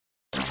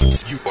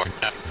You are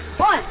now.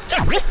 1,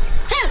 2,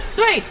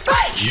 3, 4.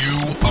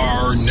 You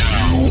are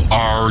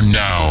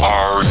now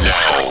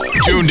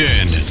tuned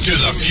in to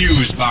the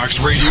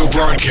Fusebox Radio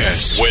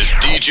broadcast with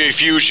DJ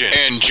Fusion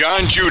and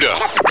John Judah.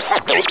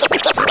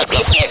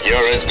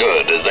 You're as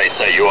good as they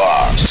say you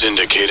are.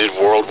 Syndicated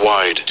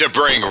worldwide to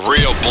bring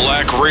real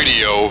black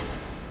radio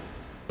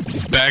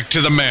back to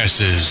the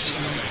masses.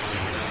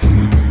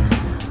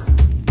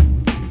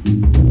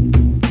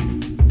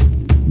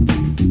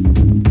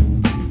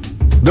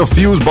 The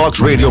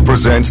Fusebox Radio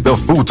presents the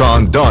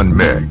Futon Done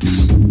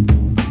Mix.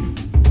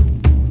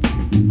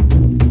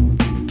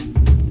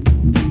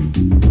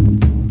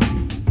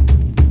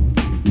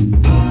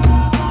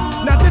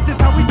 Now this is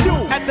how we do.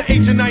 At the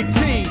age of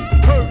 19,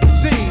 heard the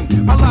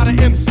scene. A lot of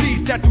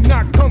MCs that do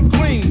not come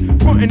clean.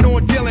 Frontin'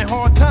 on dealing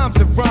hard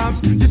times and rhymes.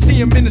 You see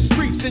them in the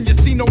streets and you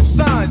see no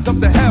signs of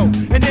the hell.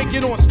 And they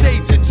get on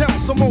stage and tell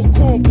some old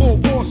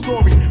cornball war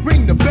story.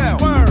 Ring the bell.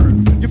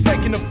 Word, you're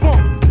faking the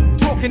funk.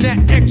 Talking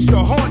that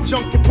extra hard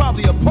junk, you're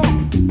probably a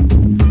punk.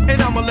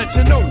 And I'ma let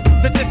you know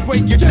that this way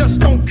you just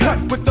don't cut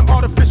with the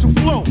artificial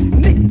flow.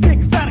 Nick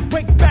exotic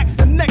breakbacks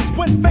and necks.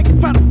 When fakes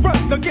try to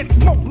front, they'll get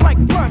smoked like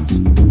blunts.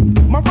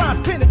 My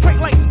rhymes penetrate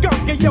like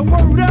skunk. And your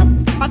word up,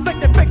 I think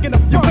they're faking the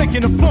funk. You're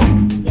faking the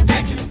funk. You're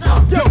faking the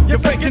funk. Yo, you're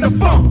faking the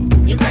funk.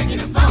 You're faking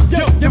the funk.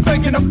 Yo, you're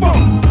faking the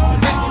funk.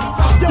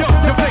 Yo,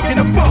 you're faking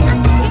the funk.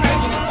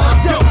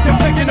 Yo, you're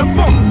faking the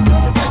funk.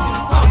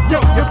 Yo,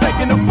 you're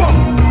faking the funk.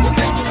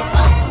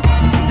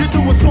 You do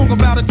a song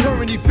about a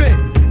current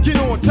event. Get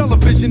on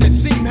television and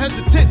seem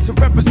hesitant to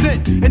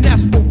represent. And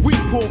that's what we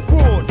call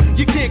fraud.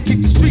 You can't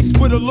keep the streets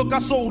with a look I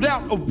sold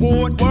out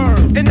award.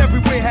 Word. And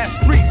everywhere has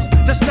streets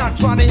that's not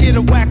trying to hear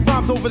the whack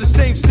rhymes over the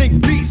same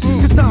stink beats.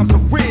 Cause times are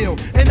real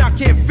and I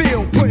can't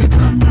feel putting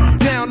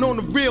down on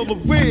the real.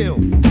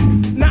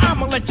 Now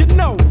I'ma let you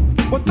know,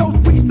 with those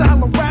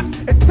freestyle raps,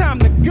 it's time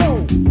to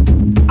go.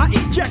 I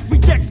eject,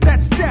 rejects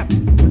that step.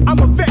 I'm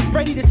a vet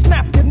ready to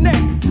snap your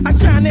neck. I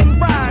shine and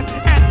rise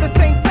at the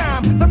same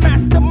time. The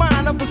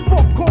mastermind of a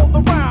sport called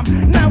the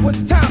rhyme. Now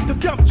it's time to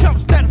jump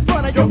chumps that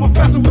front of your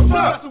professor. What's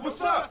up?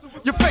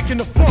 You're faking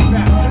the funk.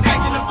 You're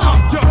faking the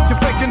funk. Yo, you're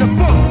faking the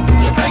funk.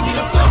 You're faking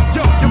the funk.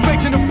 Yo, you're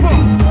faking the funk.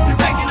 You're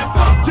faking the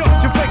funk. Yo,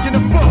 you're faking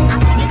the funk.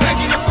 You're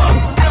faking the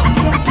funk.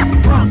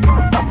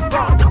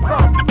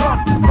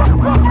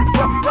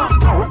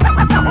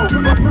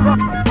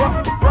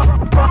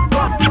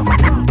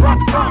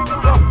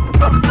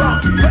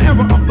 The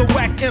era of the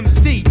whack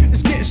MC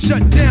is getting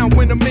shut down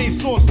when the main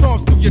source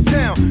storms through your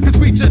town. Cause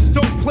we just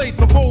don't play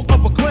the role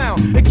of a clown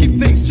and keep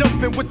things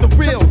jumping with the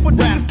real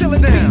rap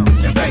sound.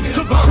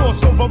 To the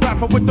crossover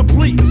rapper with the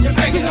bleeps. To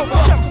all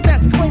the chumps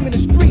that's claiming the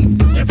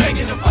streets.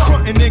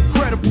 Frontin'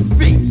 incredible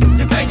feats. To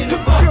the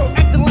girl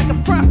acting like a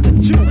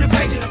prostitute.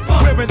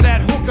 Wearing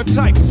that hooker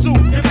type suit.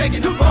 To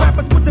the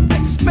rappers with the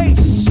big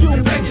space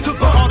shoes. To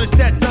the artist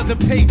that doesn't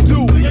pay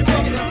due.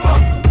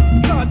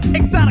 Cause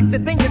exotic the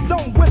thing it's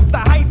on with the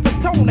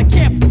hypertone. I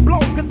can't be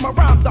blown cause my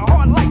rhymes are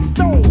hard like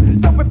stone.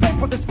 Don't prepare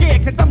for the scare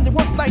cause I'm the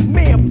one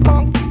nightmare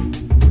punk.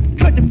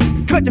 Cut you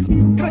faking the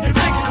funk. You're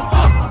faking the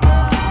funk.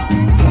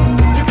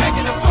 You're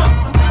faking the funk.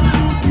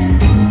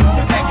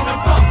 You're faking the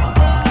funk.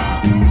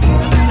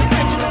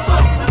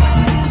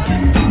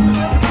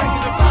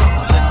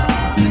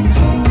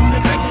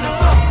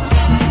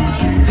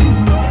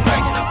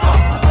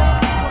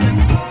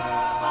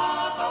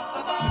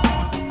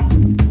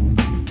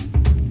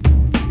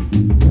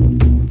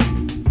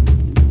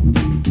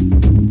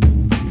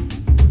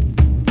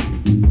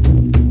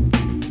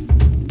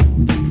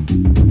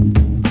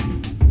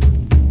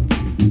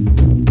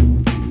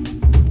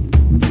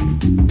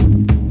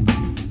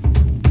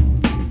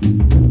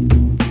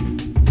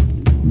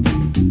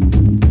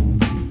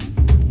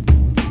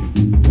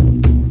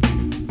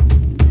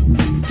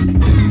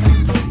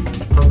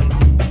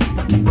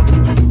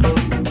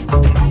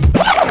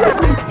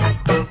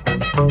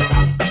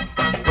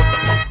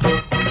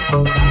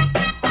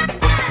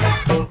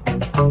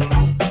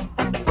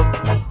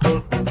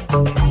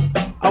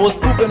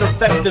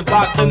 Effective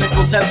by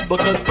clinical tests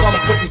because some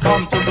couldn't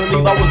come to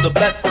believe I was the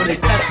best, so they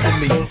tested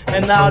me.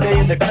 And now they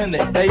in the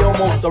clinic, they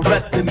almost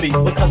arrested me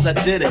because I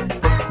did it.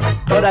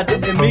 But I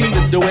didn't mean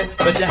to do it,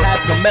 but you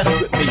had to mess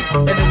with me,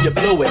 and then you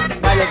blew it.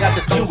 Now you got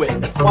to chew it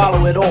and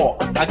swallow it all.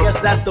 I guess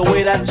that's the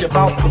way that you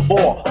bounce the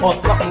ball, or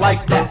something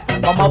like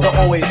that. My mother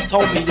always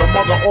told me, your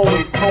mother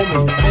always told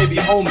me, baby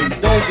homie,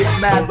 don't get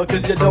mad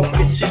because you don't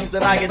get cheese,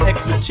 and I get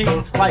extra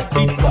cheese like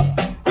pizza.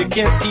 You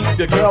can't keep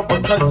your girl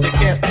because you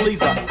can't please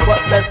her.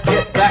 But let's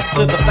get back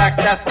to the fact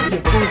that's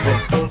being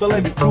proven. So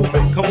let me prove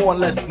it. Come on,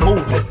 let's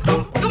move it.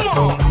 Come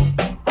on.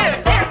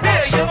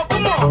 Yeah, yo,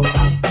 come on.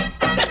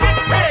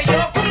 Hey, yo,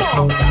 come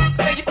on.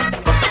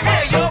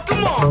 Hey, yo,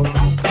 come on.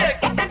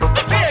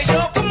 Hey,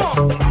 yo, come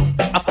on.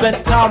 I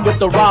spent time with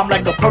the rhyme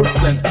like a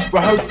person,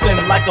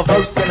 rehearsing like a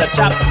verse in a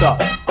chapter.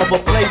 of a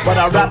play, but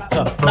I rap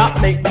to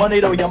not make money,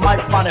 though you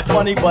might find it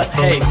funny, but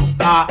hey,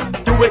 I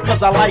do it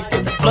cause I like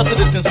it. Plus it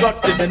is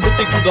constructive,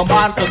 enriching to the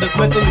mind cause it's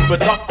mentally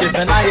productive.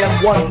 And I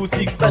am one who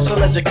seeks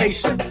special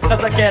education,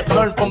 cause I can't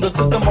learn from the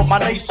system of my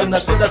nation. Or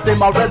should I say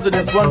my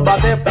residents run by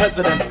their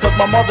presidents? Cause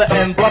my mother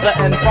and brother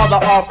and father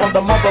are from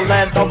the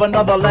motherland of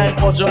another land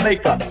called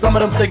Jamaica. Some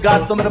of them say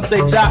God, some of them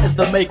say Jah is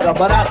the maker.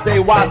 But I say,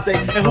 why say,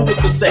 and who is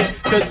to say?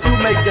 Cause you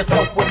make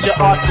yourself what you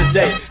are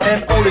today,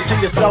 and only to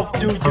yourself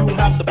do you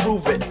have to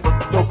prove it.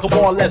 So come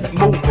on, let's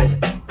move it.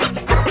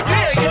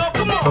 Yeah, yo,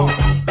 come on.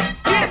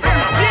 Yeah,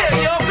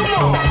 yo, come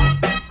on.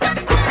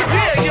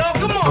 Yeah, yo,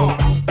 come on.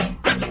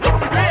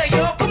 Yeah,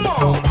 yo, come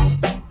on.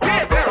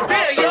 Yeah, yo,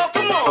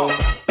 come on.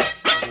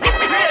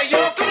 Yeah,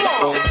 yo, come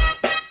on.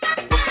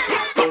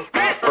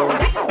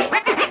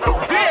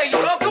 Yeah,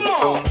 yo, come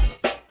on.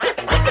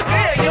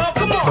 Yeah, yo,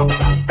 come on.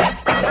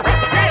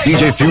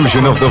 DJ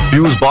Fusion of the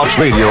Fusebox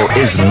Radio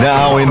is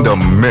now in the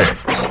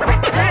mix.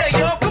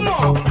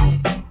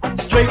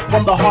 Straight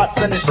from the heart,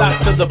 sending shock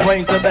to the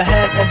brain, to the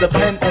hand and the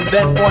pen, and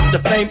then on to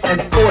fame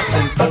and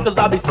fortune. Suckers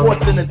I be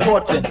scorching and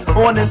torching,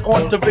 on and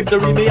on to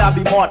victory, me I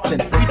be marching.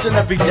 Each and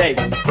every day,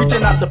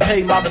 reaching out to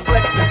pay my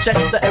respects and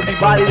checks to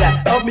everybody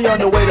that helped me on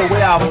the way to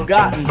where I've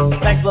gotten.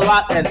 Thanks a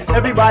lot, and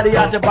everybody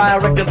out there buying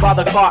records by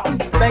the carton.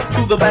 Thanks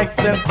to the banks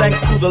and thanks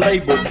to the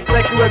label.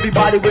 Thank you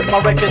everybody with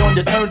my record on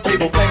your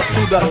turntable. Thanks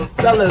to the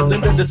sellers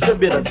and the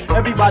distributors.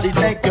 Everybody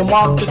thank your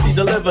mom cause she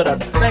delivered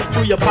us. Thanks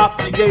to your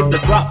pops, he gave the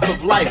drops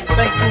of life.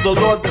 Thanks to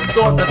the Lord, the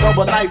sword, the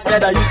double knife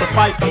that I use to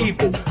fight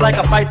evil. Like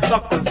I fight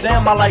suckers.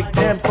 Damn, I like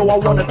jam, so I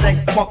wanna thank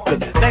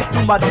Smuckers. Thanks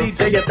to my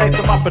DJ and thanks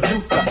to my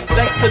producer.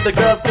 Thanks to the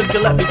girls cause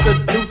you let me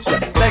seduce ya.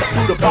 Thanks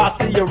to the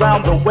posse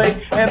around the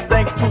way. And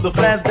thanks to the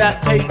fans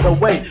that paved the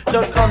way.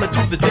 Just coming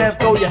to the jams,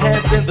 throw your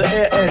hands in the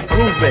air and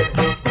groove it.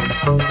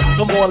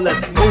 Come on,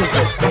 let's move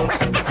it.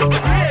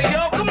 Yeah,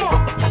 yo, come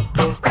on.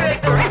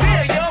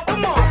 Yeah, yo,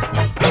 come on.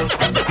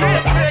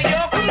 Yeah,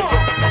 yo, come on. Yeah, yo, come on.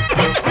 Yeah,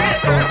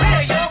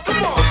 yo,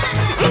 come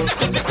on.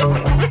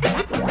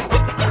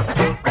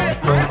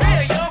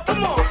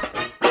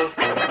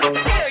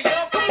 Yeah, yo,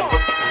 come on.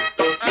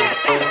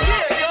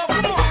 Yeah, yo,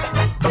 come on.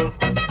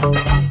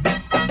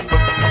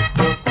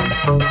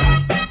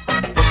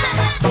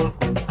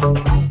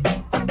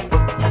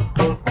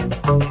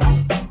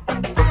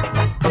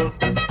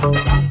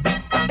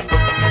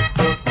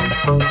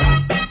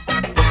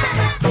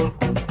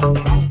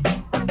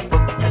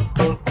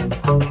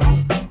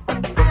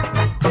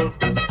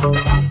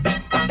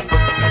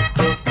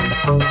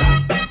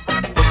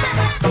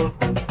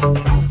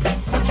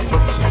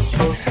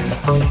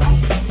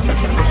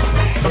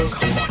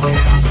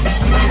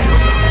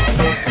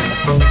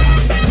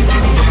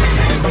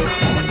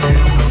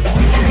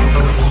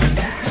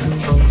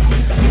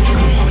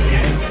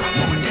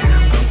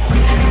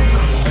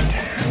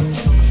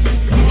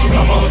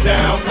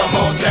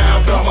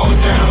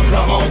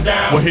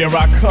 Here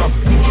I come.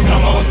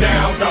 Come on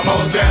down, come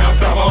on down,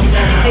 come on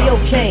down. Hey, yo,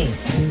 Kane,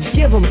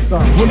 give him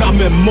some. When I'm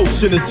in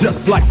motion, it's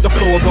just like the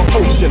flow of the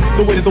ocean.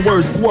 The way that the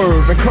words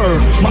swerve and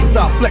curve. My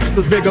style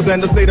flexes bigger than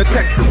the state of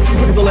Texas.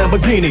 Quick as a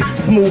Lamborghini,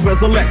 smooth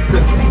as a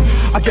Lexus.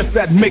 I guess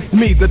that makes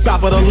me the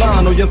top of the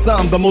line. Or yes,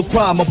 I'm the most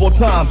prime of all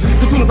time.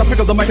 As soon as I pick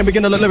up the mic and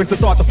begin to let lyrics to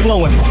start to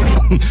flowing,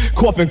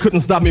 coughing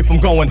couldn't stop me from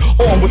going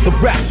on with the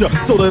rapture.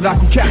 So that I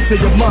could capture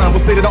your mind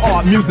with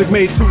state-of-the-art music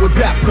made to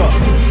adapt her.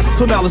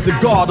 So now it's the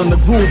guard on the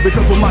groove,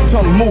 because when my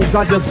tongue moves,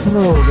 I just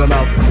slow them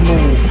out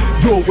smooth.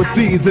 Do it with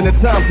these, and at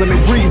times let me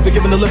breeze to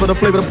give and deliver the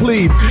flavor to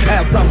please.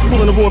 As I'm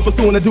schooling the room,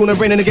 pursuing and doing and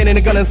raining again and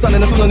again and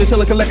stunning and thrilling and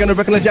chilling, collecting and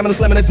reckoning, jamming and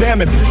slamming and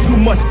damn, it's too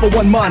much for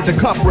one mind to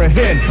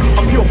comprehend.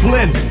 A pure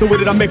blend, the way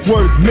that I make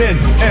words men,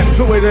 and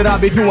the way that I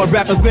be doing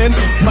rappers in.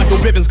 Michael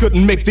Bivins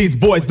couldn't make these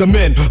boys the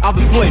men. I'll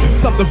display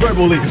something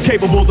verbally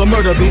capable to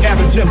murder the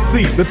average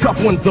MC. The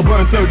tough ones will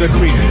burn third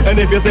degree. And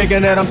if you're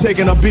thinking that I'm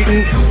taking a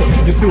beating,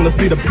 you sooner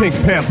see the Pink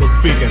Panther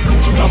speaking.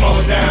 Come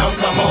on down,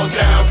 come on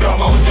down,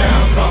 come on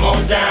down, come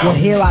on down. Well,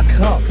 here I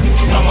come.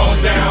 Come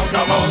on down,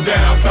 come on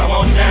down, come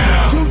on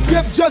down.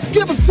 Q-Tip, just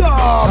give us some.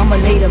 I'm a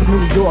native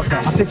New Yorker,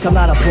 a bitch, I'm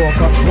not a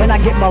porker. When I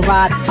get my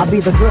ride, I'll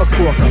be the girl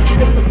squawker.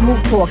 Tip's a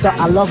smooth talker,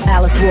 I love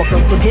Alice Walker.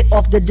 So get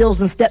off the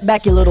dills and step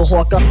back, you little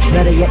hawker.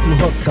 Better yet, you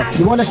hooker.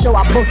 You wanna show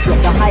I book you,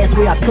 the highest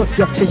way I took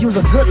you, cause you's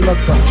a good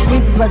looker.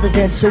 Queens is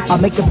residential, I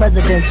make the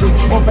presidentials.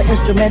 Or for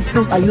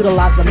instrumentals, I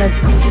utilize the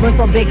mentals. First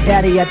on Big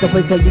Daddy at the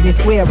place called Union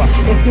Square.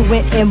 If you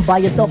went in by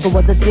yourself, it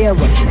was a terror.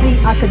 See,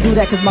 I could do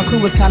that cause my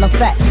crew was kinda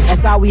fat.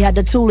 That's how we had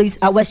the toolies,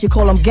 out west you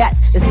call them gats.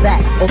 It's that.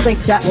 Oh,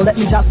 thanks, chat. Well, let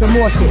me drop some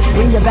more shit.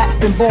 Bring your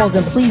bats and balls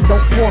and please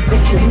don't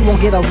forfeit, cause you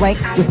won't get a rank.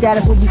 Your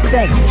status will be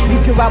stank.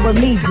 You can ride with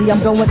me, G,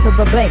 I'm going to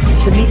the bank.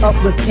 To meet up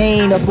with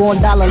Kane up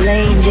on Dollar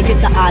Lane, you get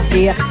the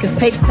idea, cause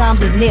Page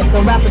Times is near.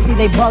 Some rappers see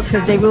they bug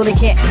cause they really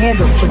can't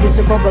handle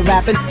position for the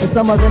rapping, and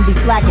some of them be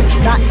slacking.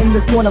 Not in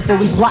this corner for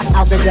we block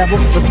out the devil.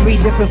 With 3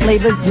 different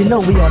flavors, you know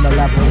we on the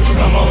level.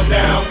 Come on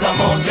down,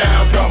 come on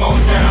down, come on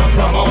down,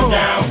 come on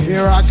down.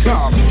 Here I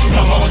come.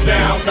 Come on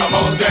down, come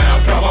on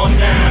down, come on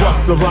down.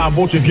 What's the rhyme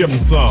won't you give them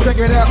some? Check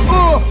it out,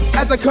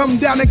 as I come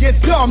down and get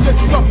dumb, this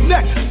rough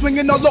neck,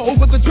 swinging all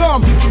over the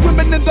drum,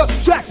 swimming in the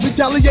track,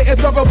 retaliating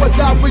thorough as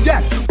I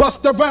react,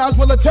 Busta Rhymes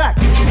will attack,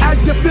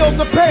 as you feel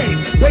the pain,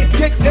 bass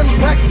kick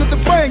impacts to the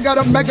brain, got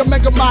a mega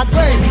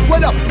migraine,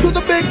 what up to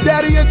the Big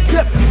Daddy and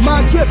Tip,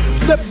 my trip,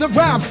 flip the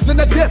rhyme, then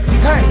a dip,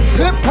 hey,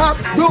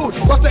 hip-hop rude,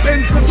 what's the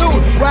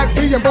interlude, whack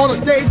being on the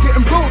stage,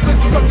 getting rude, this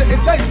structure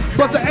it takes,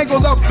 but the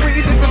angle of 3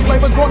 different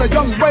flavors, born a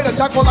young raider,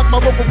 chocolate like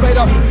my vocal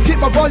fader, keep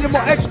my volume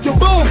on extra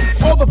boom,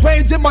 all the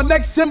veins in my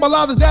neck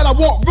symbolizes that I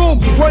want room,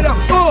 word up,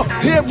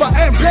 here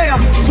I am, damn,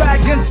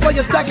 dragon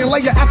slayer, stacking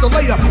layer after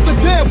layer, the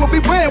jam will be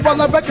ran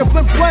while I record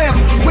flip flam,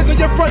 wiggle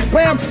your front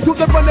ram, do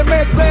the running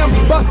man Sam,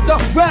 Busta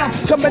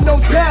Rhymes, coming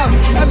on town,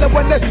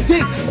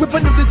 LONSD, with a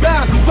new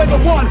design, flavor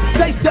one,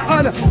 taste the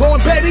honor, go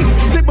on Betty,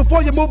 think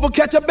before you move or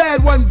catch a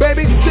bad one,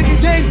 baby, Jiggy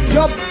James,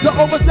 jump, the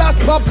oversized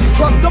pump,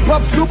 Busta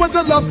Pump, doing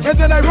the love, and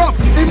then I rough,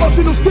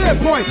 emotional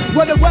standpoint,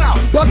 running wild,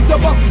 Busta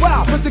up,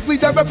 wow, physically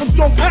direct from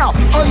strong out,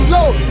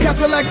 unload, catch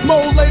relax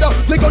mode later,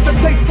 they go to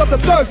taste of the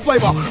third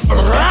flavor,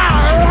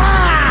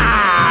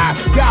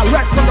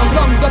 direct from the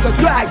lungs of the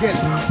dragon,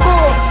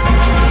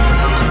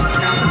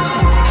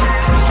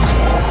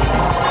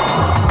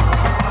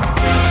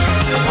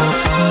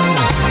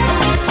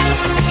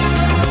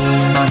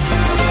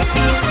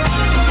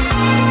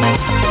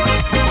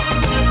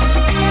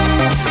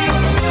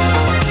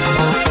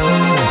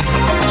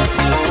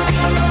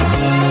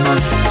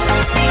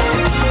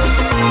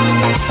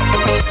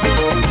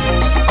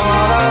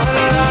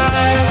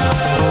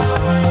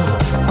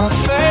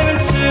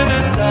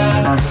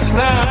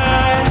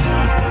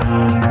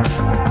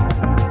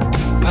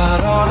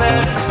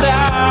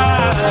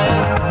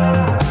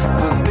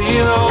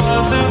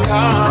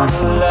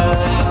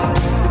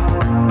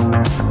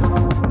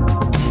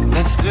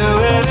 Let's do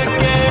it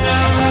again.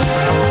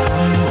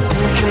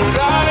 We can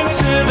ride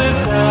into the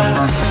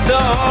dust of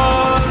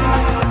dawn.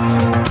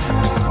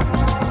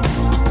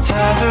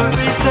 Time to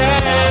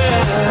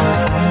pretend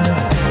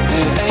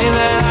it ain't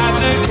that hard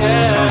to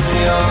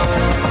carry on.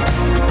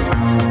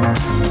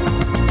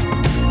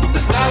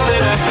 There's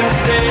nothing I can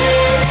say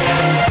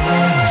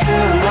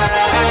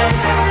tonight.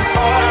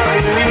 All I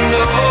really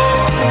know,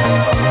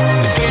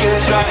 it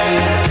feels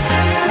right.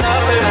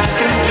 Nothing I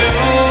can do.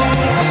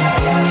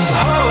 So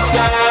hold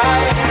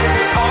tight,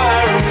 all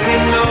I really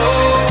know,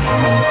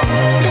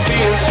 it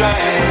feels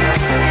right,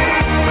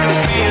 it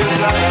feels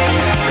right.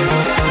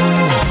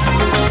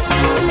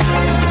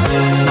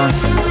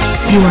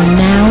 You are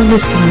now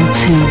listening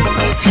to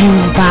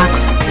Fusebox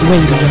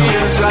Radio. It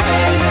feels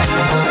right.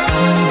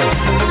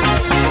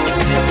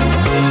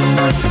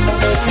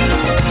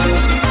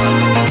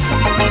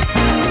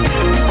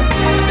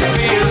 It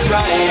feels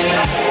right.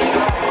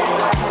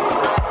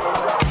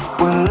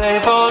 We're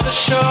late for the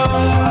show,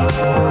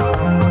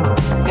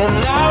 and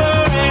now the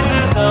race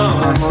is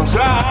almost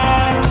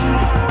right.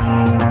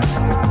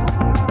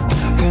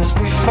 'Cause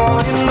before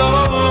you know,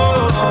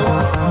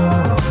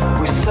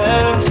 we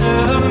sail to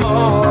the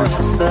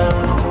morning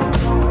sun.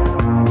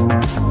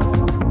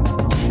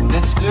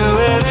 Let's do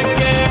it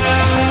again.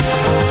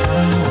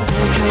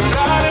 We can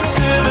ride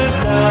into the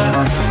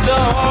dust of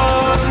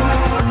dawn.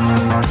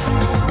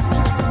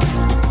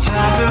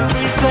 Time to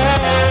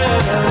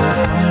pretend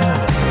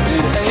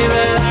it ain't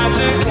that hard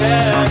to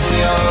carry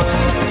on.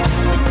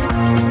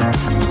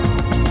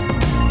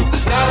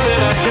 There's nothing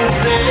I can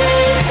say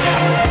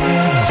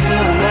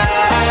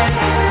tonight.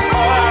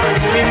 All I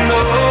really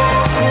know,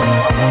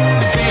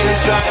 it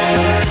feels right.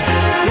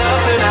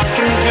 Nothing I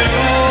can do,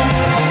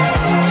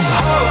 so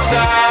hold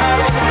tight.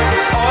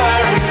 All I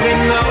really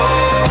know,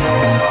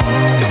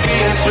 it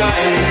feels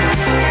right.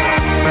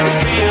 It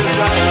feels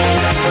right.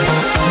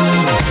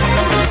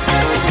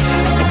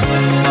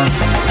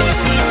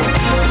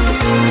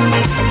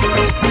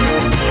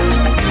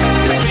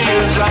 It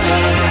feels right.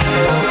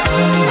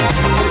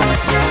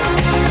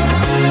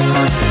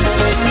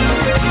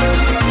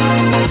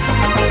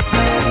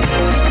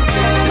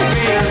 It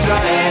feels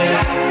right.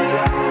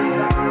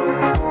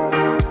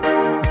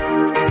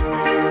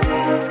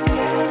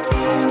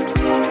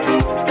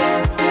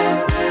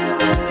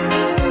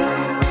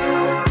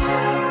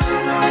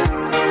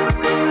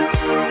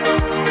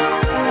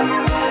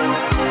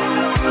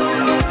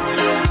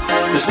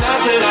 There's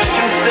nothing I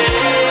can say.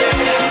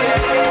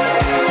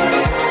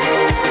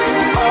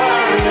 All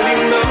I really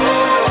know,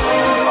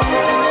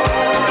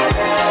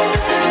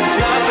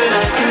 nothing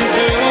I can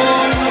do.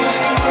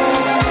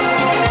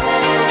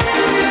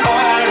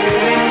 All I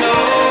really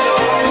know,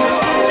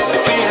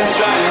 it feels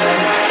right.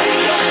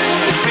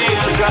 It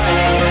feels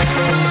right.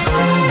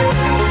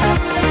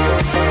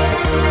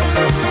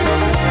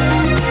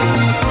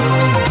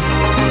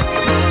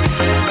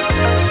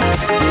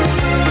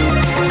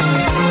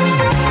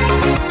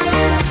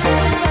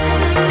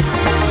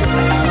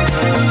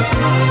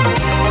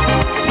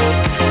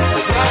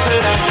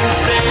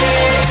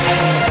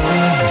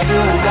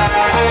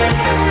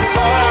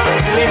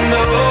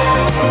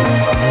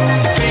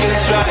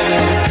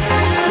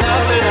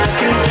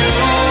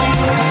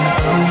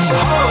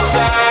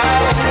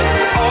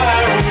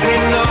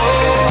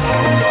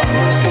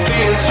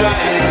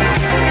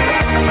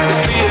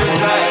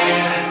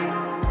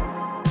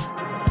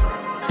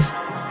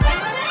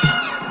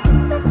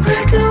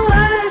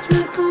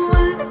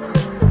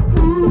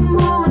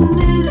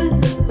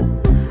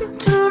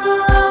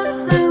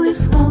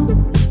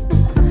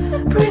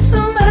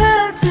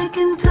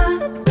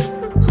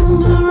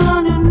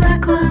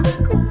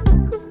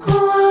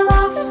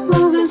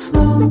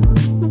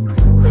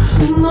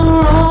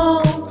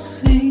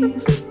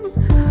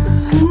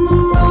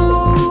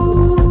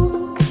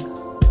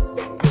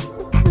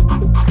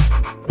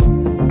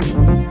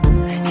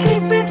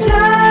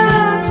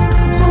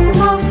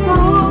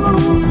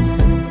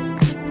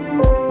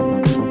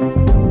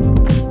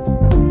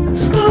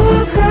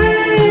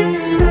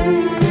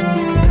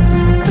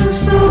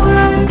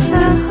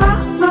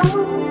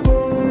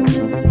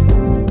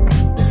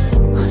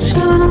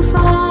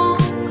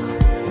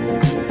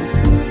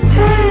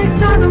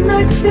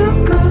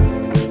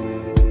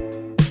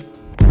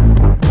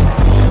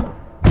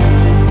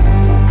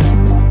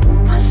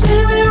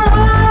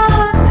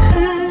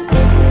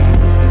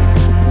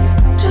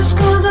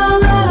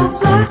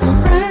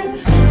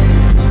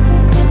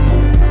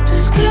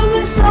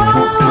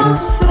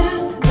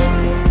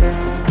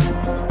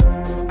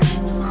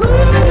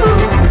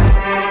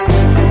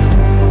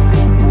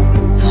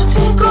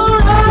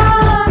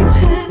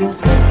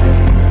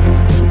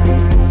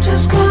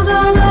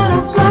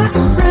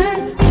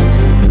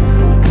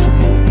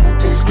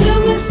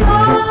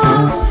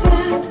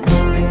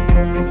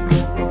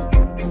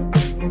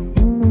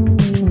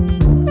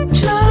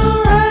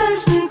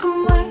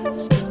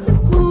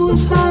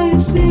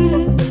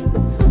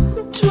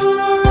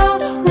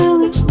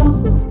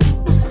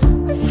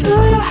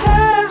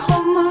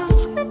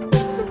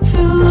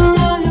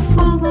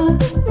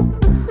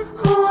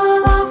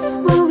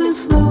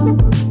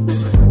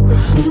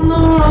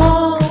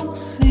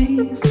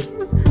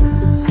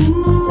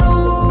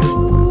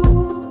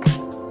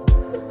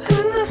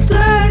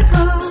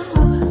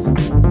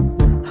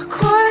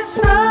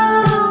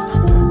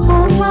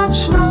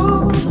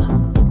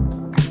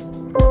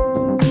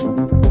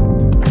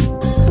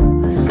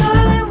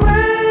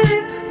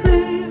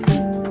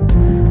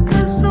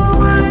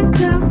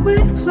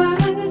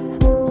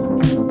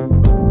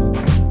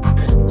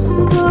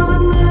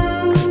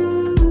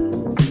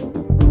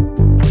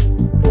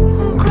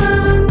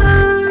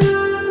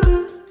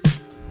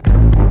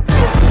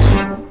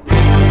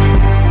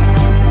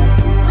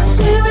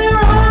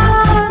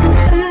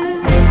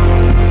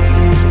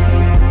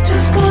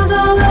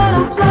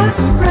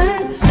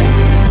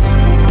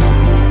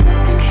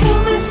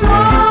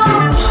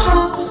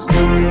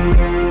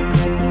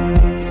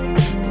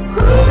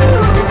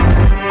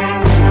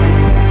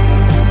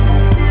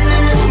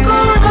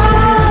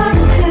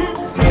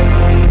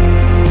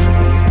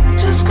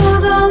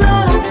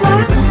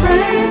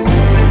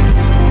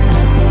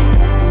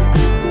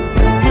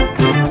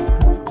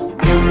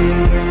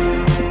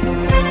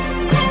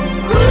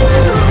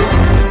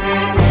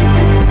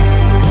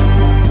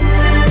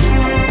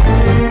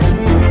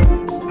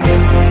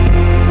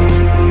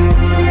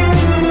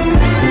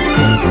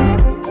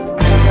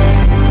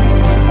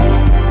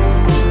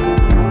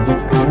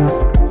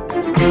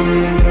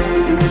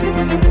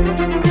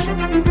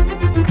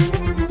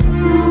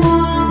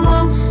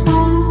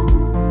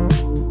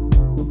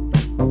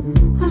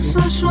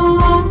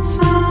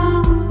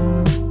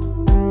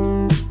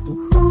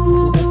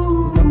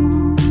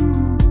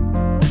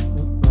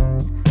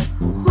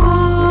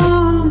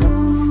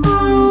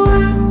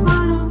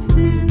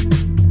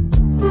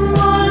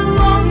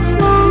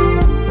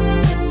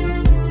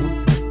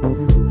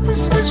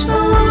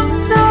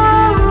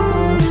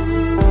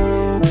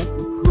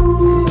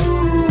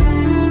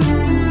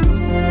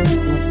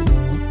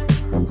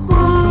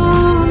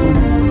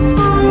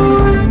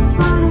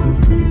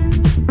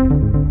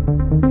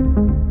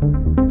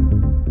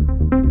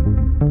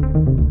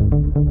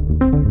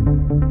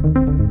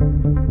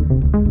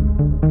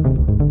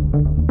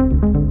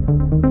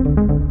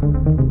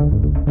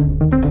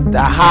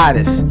 the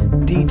hottest,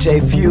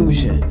 DJ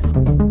Fusion.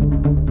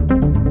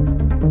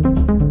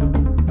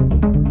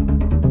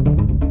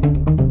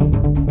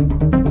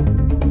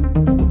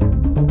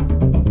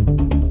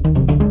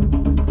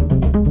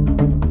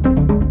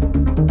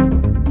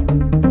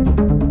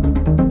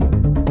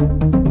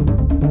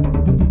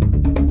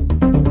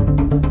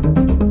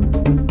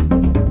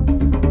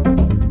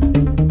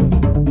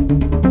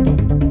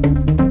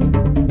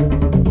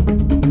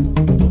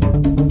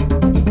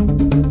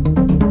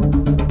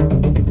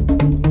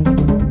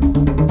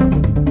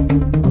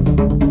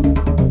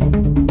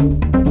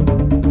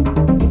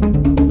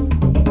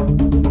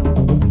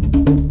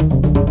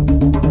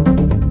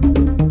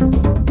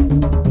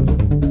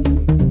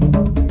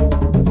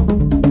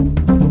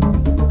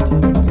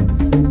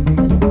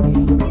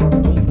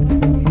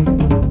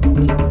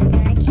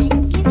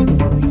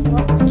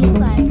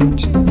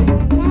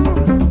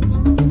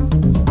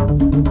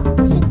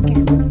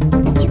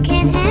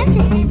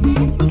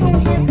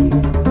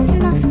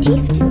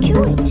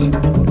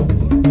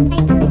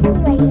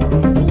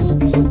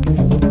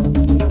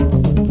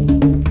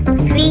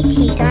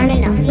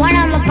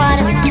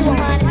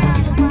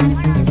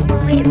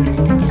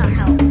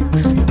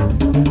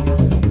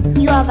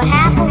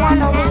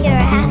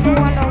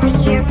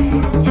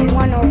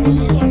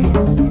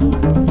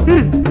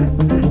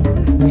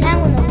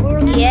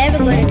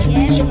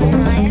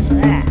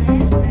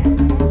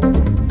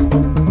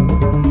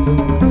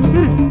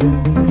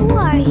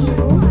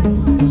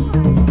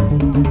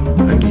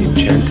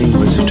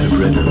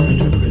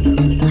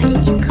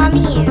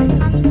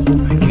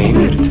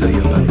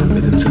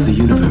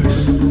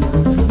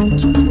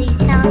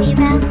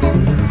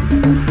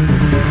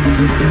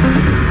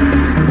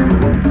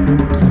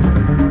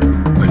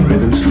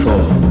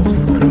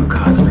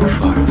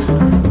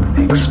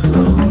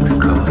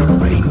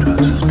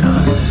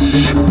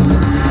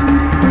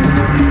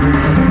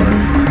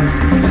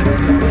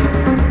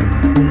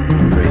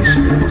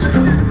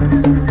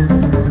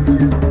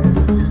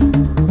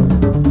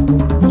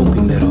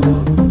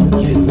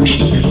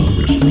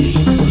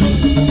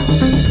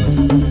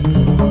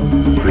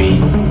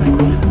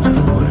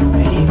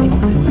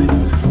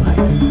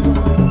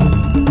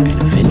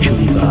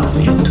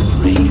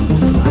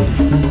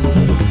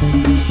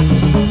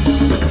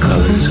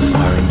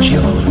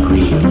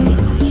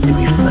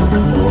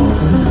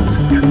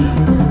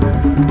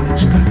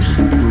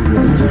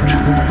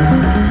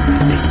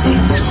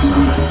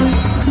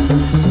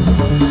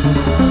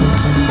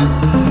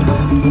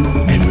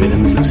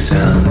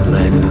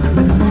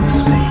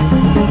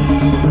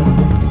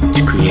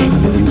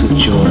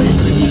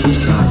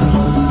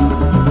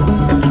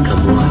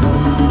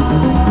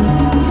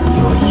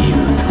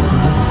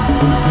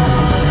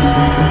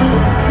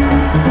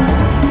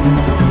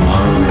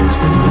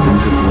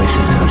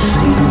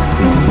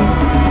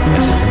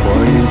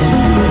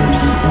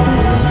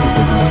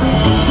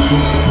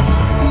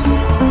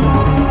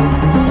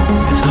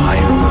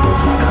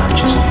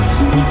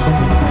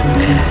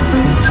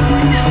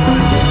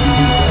 peacefulness.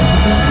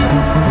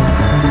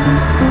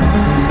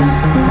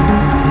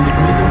 The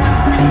rhythms of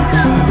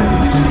peace and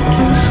rhythm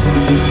speaking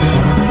softly.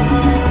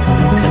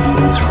 The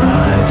tempos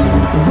rise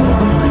and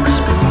fall like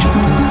spiritual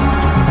moon.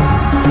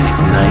 It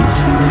ignites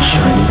into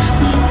shining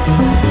stars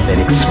that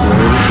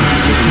explodes into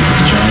rhythms of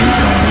giant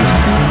bars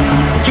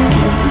which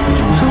give the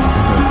rhythms of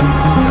birth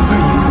from our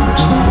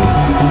universal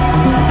womb.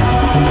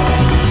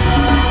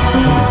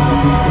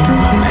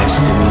 Our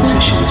master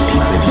musicians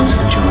beat rhythms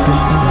of joy.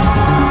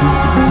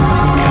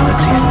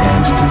 Galaxies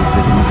dance to the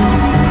rhythm of the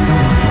moon.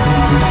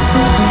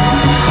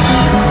 Its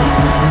heart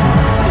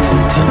is in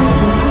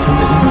tempo with the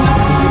rhythms of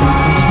the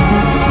universe.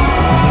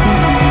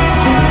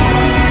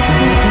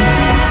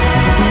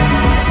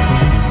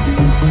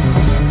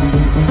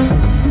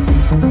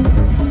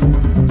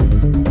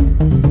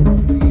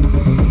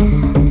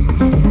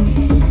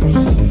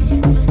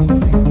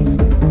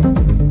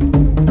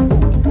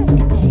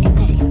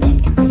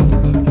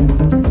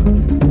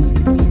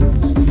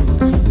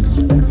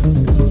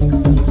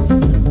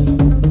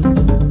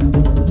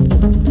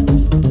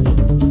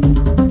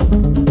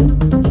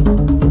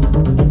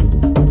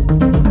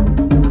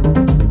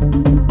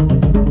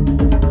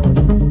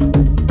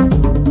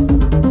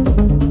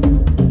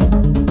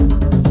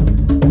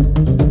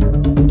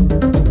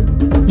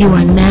 You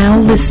are now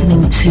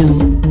listening to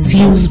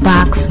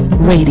Fusebox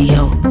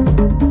Radio.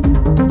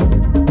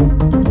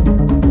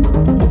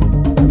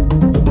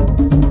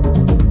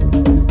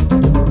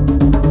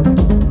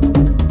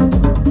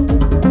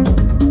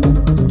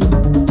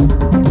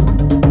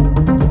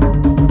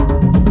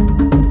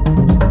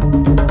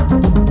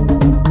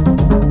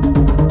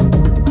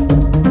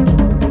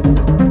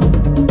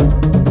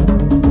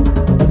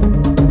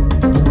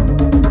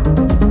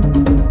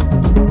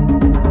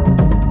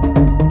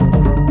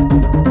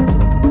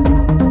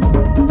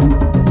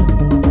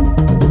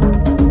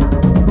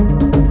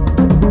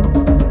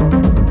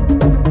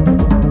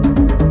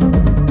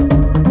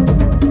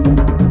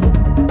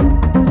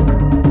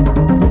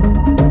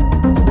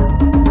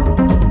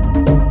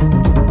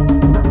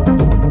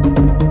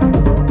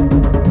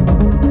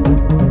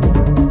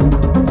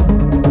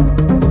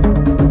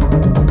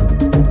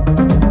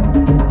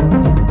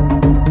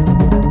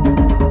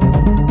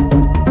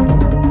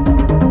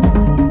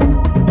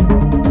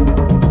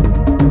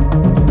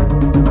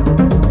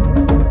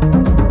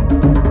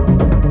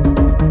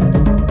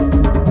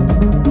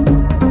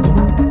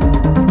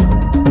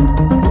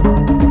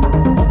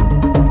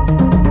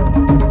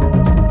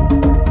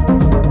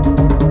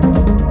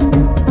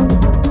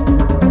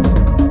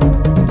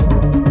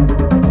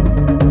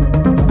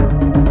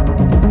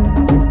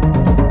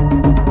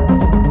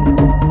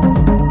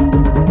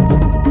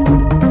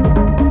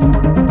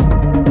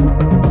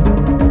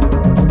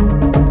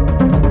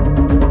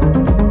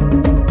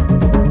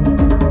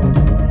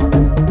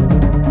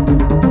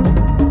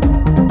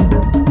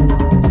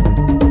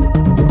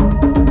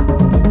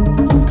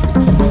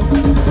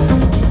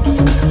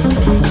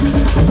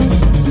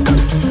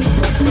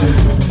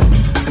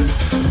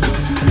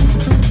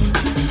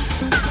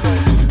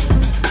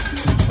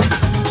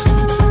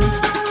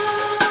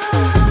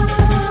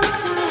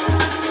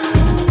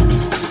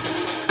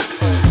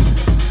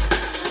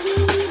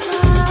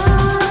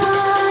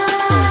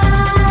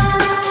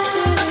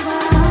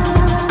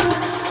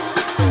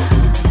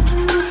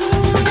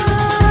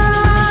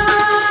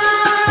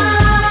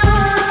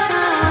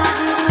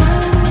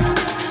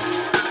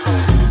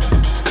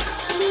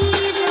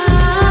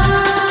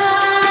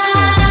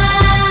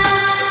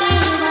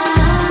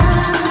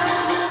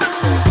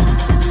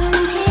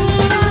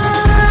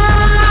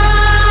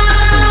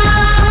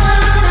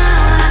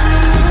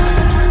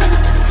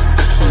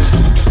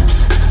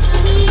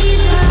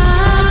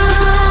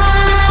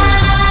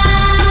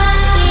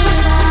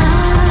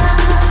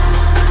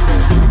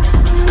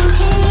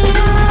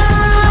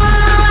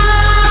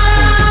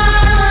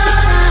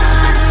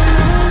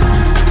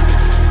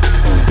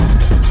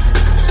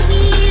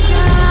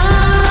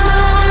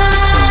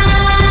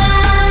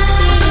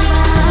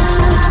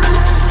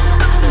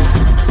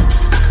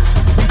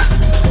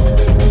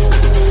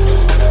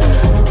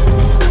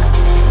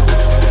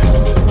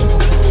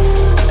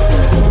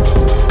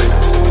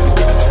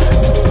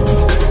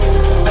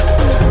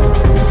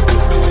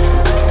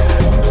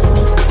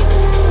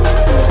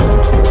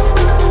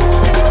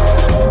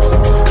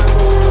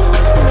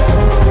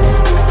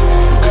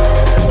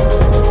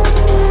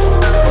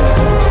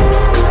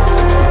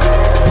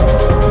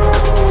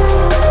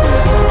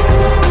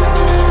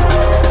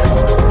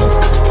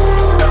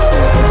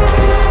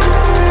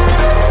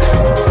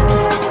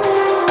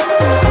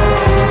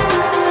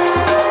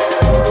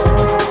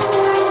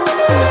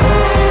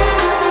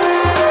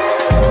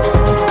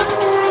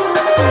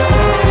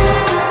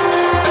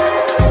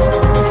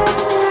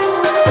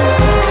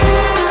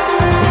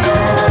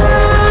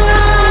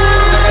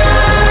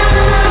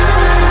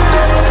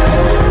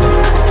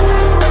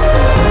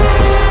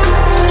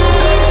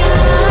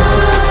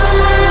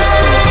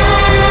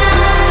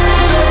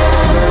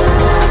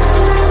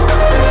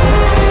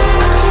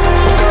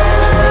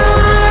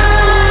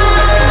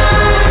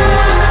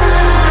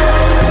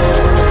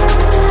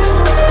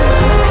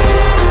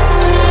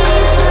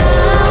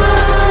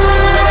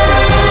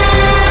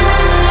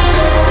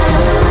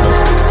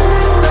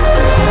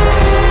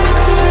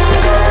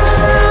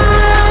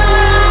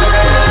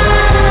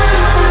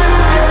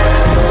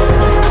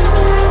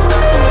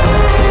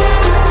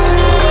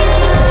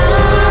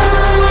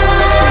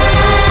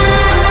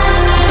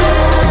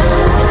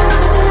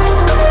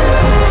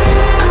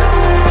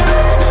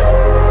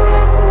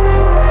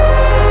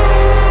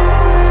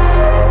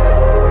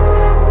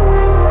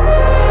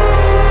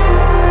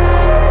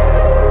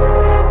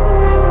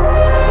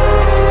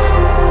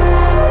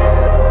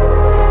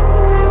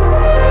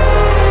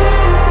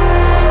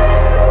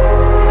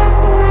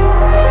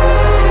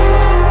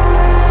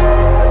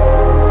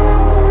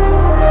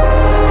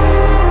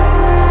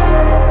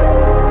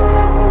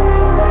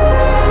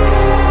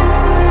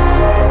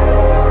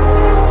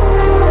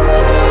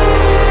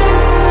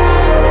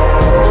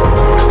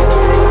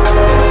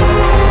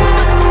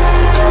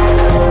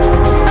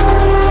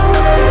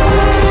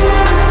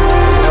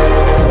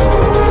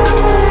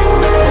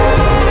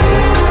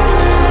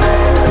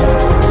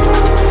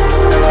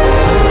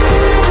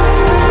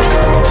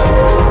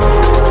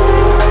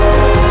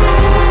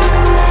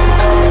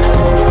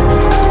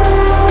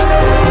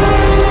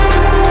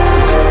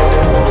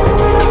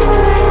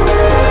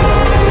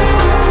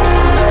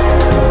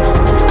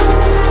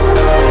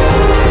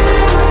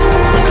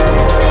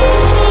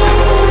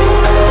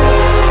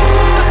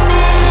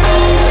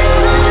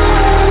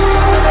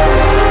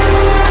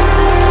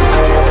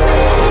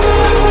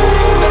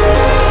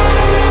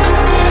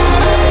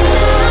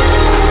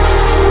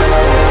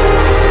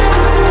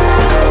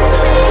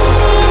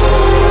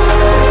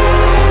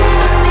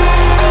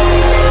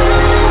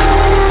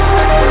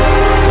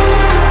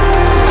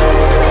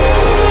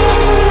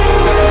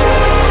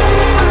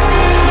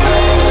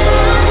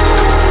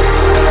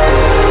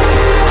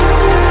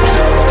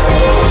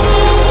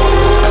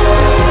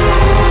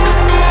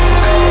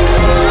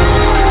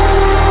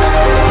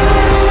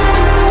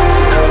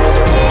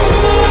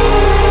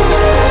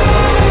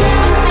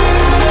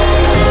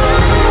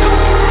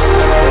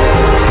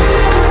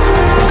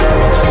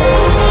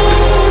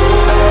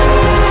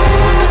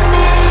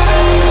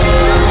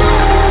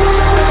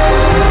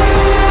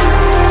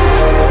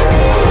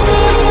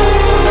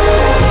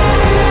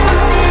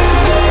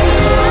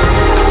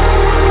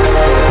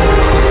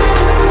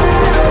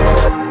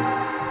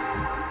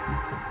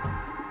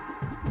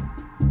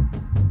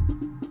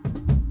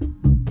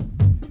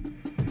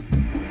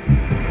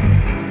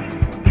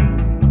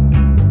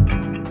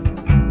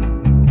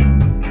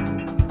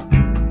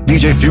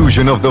 DJ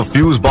Fusion of the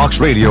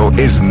Fusebox Radio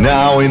is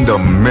now in the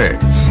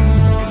mix.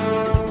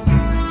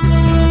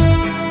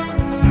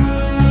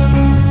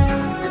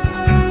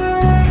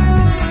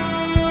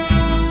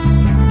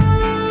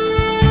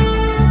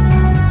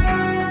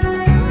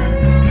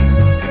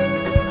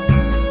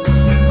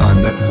 I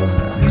met her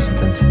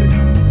accidentally.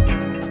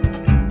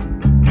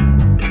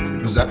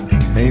 It was at the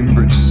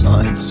Cambridge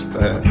Science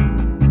Fair,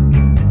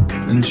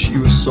 and she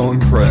was so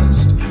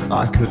impressed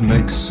I could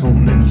make so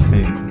many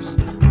things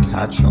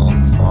catch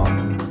on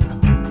fire.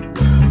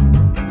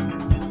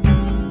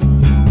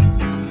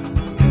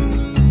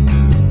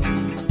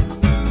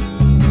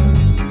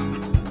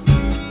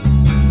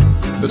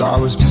 But I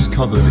was just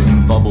covered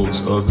in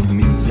bubbles of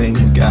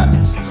methane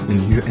gas, and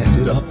you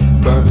ended up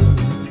burned.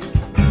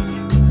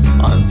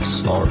 I'm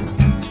sorry,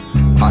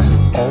 I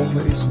have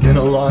always been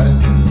a liar.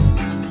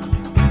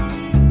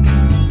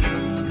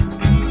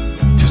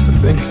 Just to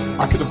think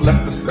I could have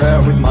left the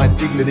fair with my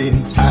dignity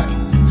intact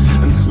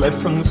and fled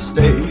from the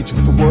stage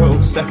with the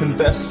world's second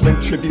best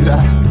Slink tribute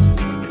act.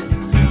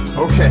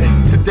 Okay,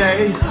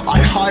 today I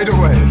hide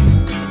away,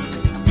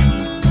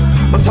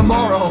 but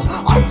tomorrow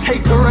I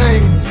take the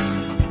reins.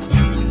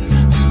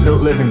 Still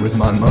living with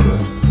my mother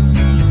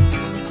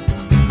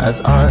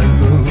as I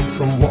move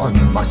from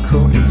one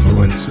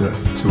micro-influencer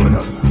to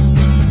another.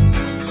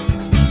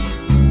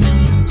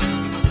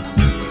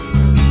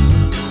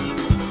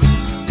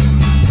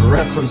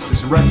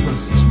 References,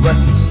 references,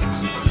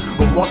 references.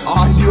 But what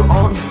are you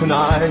on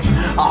tonight?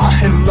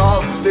 I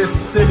love this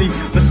city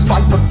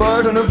despite the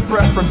burden of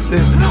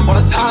preferences.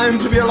 What a time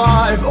to be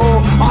alive.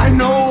 Oh, I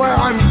know where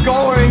I'm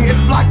going.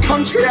 It's black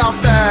country out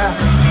there.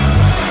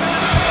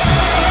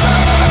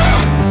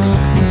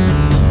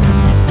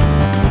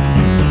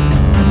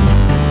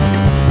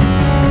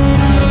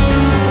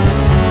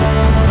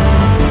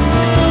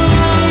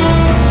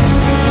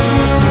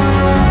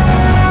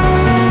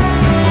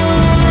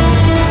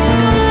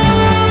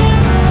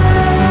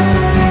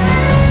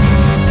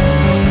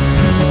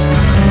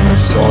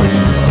 Saw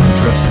you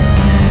undressing.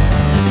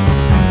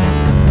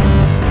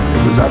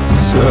 It was at the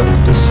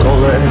Cirque du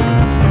Soleil,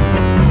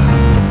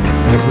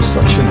 and it was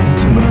such an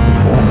intimate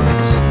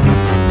performance.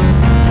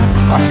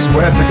 I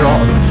swear to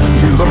God,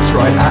 you looked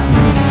right at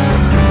me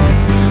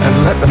and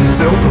let a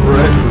silk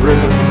red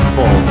ribbon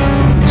fall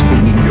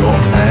between your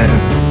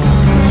hands.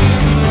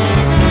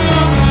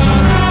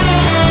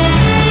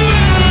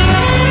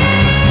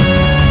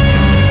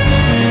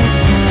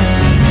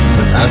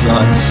 But as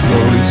I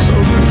slowly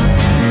sobered,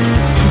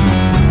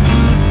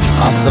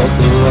 I felt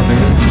the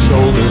rubbing of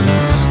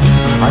shoulders.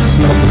 I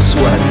smelled the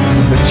sweat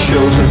and the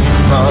children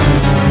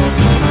crying.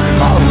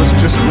 I was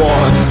just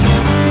one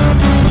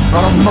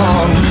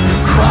among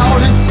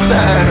crowded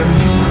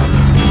stands.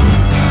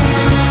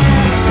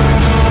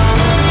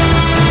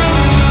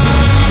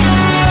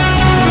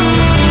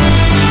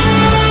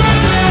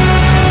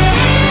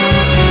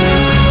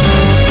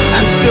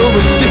 And still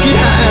with sticky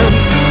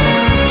hands,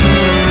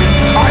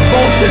 I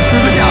bolted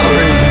through the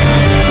gallery.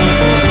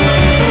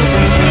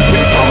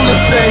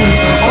 Stains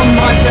on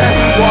my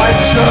best white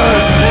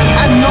shirt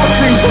and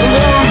nothing to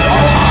lose.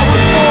 Oh, I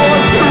was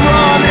born to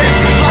run. It's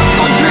black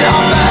country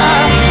out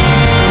there.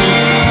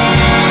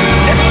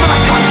 It's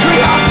black country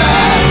out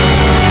there.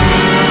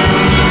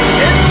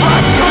 It's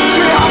black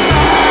country out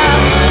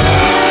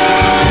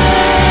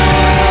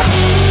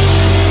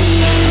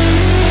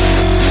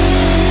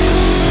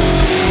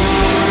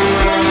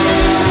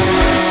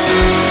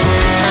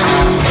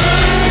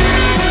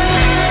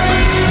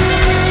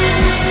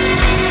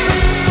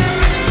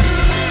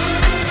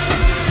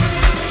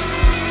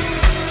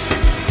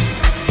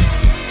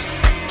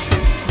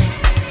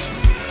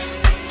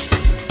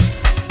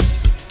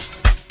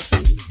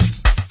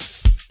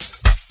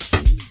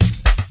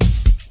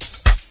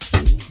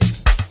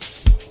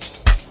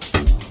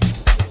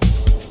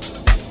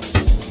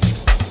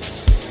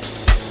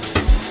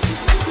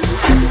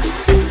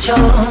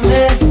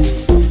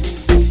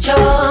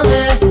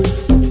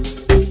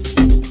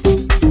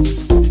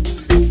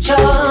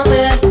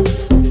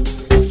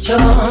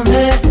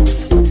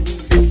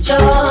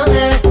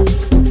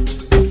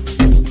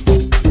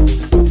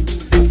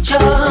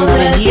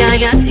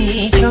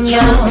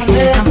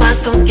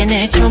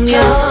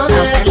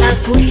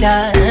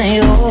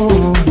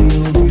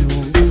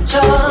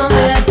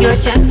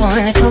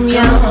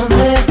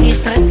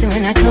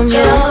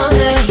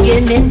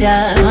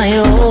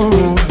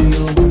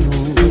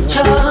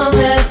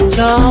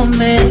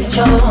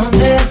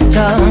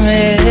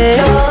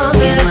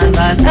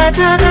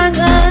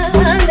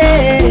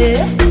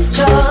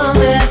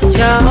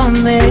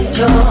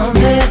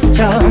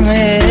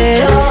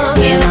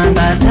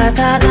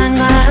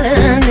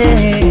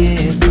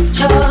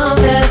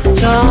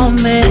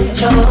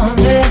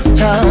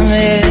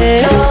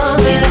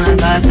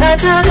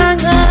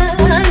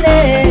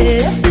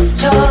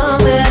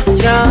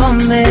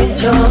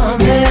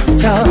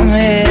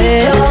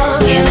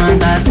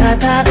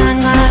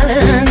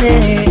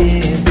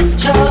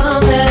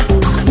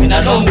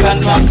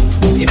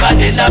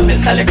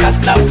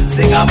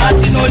Sing a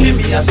Martin only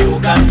me a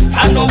slogan.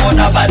 I don't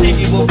wanna bad in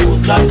Ibo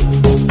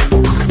Buza.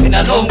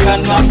 mina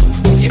nomngani wami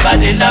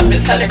ibane lami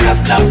lihlale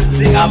kaslam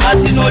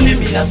singamathi noli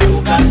mina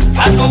suka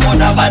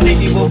kanomona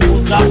abaningi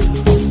bobuza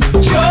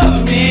show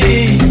me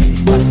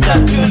what's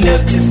that you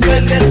left this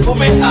girl let's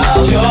come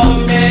out show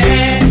me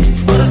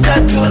what's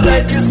that you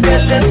right this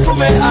girl let's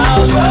come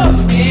out show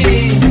me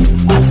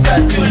what's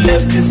that you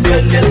left this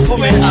girl let's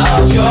come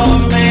out show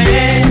me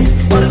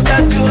what's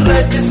that you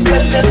right this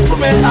girl let's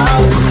come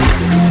out.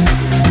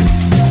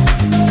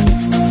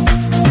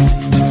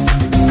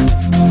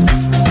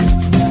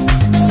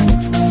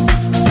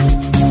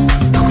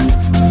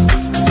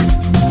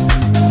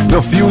 The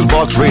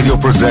Fusebox Radio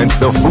presents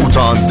the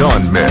Futon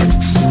Done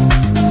Mix.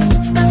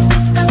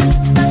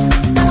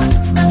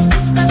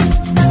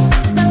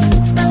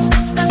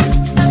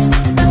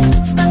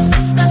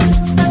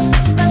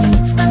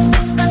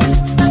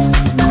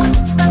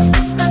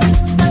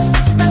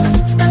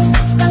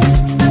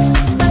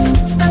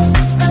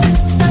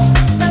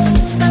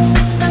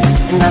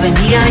 Una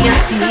venía y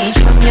así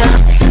chomia,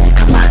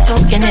 capato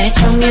que ne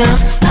chomia,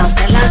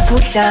 hasta la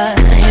puta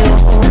yo.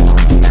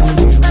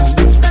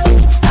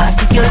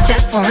 Yo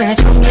just wanna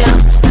show ya,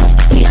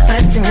 keep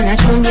passing and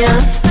show ya,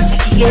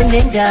 she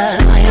getting down,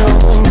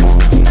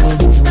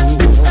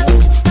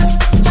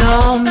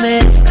 show me,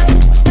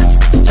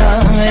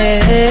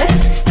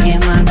 yeah,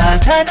 my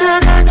bata ta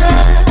ta ta,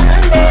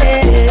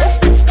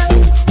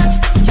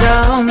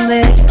 show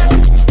me,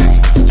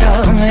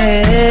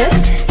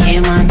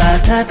 yeah, my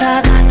bata ta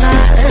ta ta,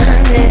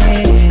 show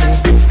me,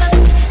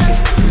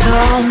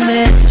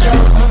 yeah,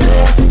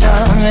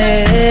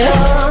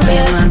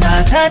 my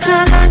bata ta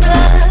ta ta.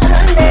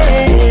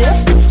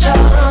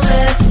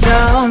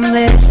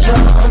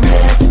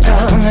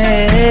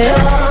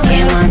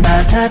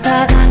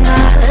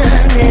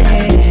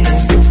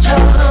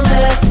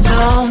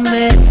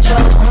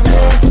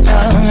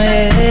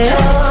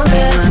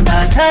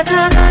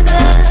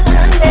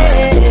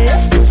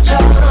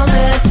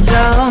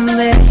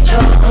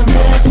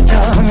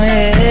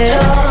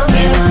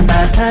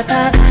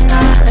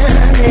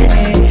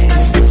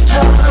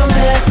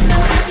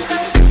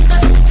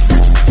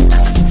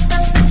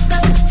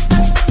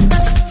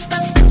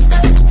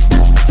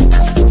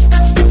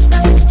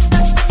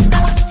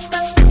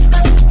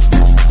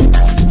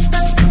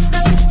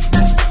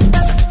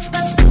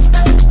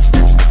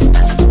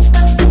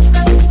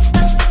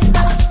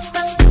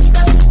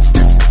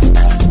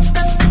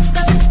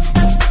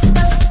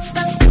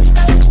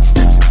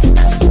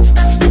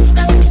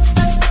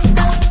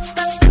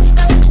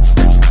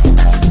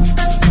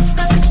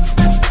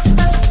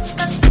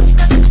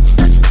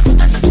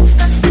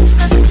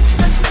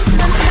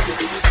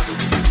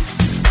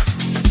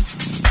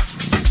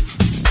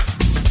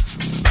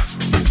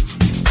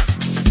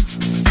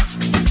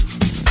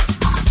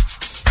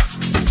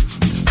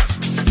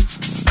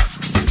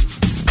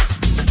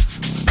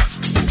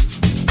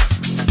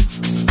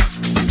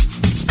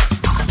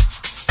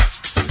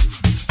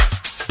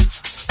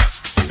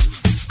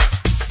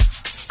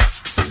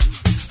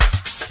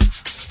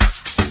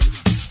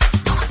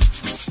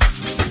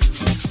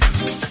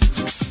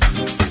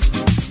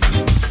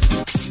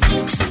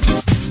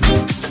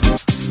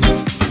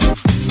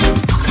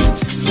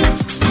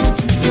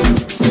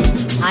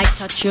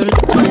 Your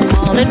lips and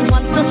all at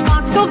once the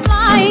sparks go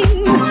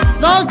flying.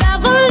 Those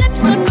devil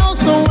lips that know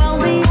so well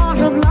the art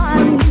of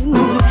lying.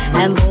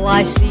 And though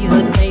I see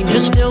the danger,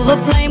 still the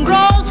flame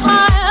grows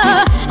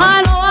higher.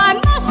 I know I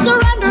must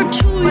surrender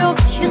to your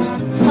kiss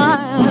of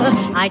fire.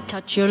 I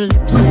touch your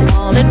lips and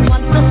all at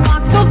once the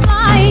sparks go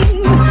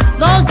flying.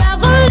 Those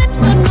devil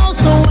lips that know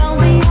so well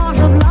the art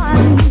of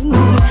lying.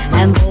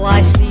 And though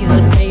I see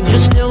the danger,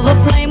 still the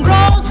flame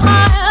grows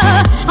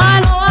higher.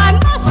 I know I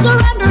must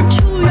surrender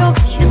to your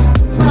kiss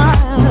of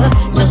fire.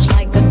 Just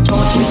like a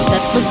torch you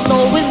set the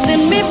soul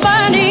within me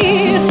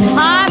burning.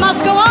 I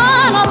must go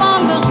on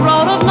along this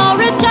road of no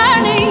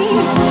returning.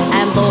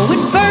 And though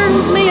it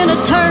burns me and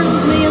it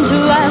turns me into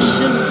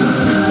ashes,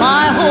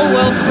 my whole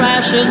world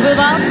crashes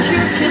without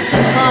your kiss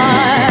of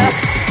fire.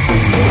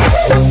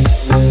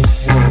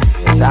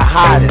 The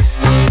hottest,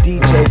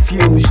 DJ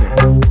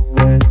Fusion.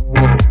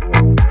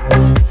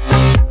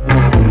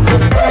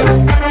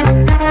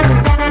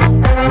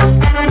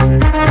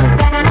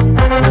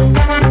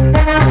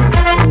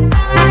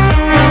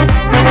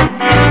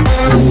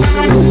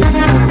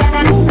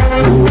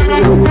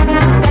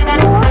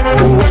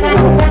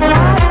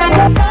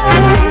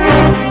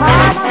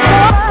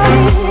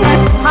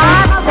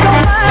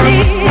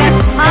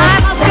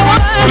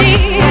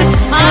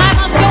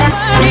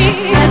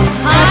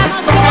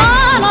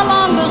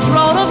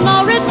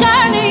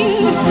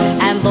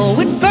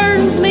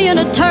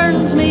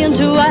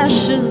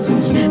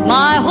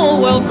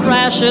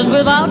 Crashes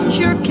without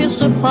your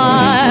kiss of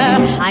fire.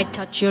 I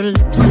touch your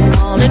lips and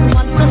all at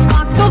once the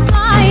sparks go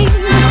flying.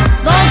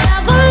 Those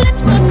devil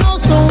lips that know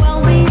so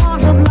well the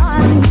art of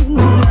lying.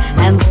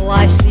 And though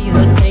I see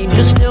the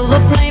danger, still the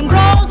flame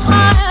grows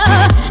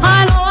higher.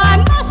 I know I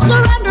must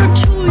surrender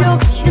to your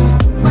kiss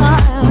of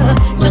fire.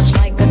 Just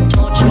like a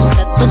torch you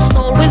set the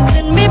soul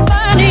within me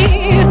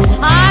burning.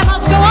 I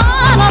must go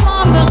on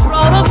along this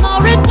road of no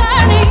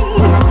returning.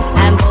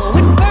 And though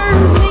it burns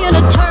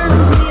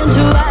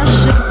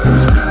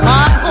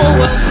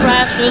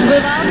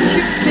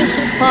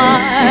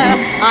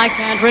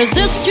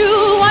resist you.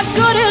 What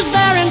good is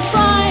there in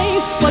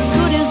trying? What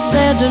good is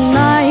there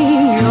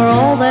denying? You're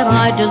all that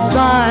I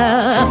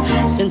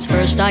desire. Since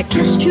first I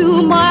kissed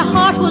you, my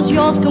heart was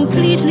yours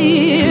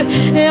completely.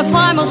 If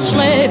I'm a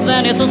slave,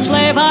 then it's a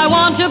slave I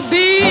want to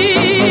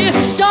be.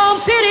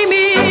 Don't pity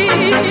me,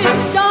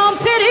 don't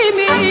pity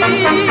me.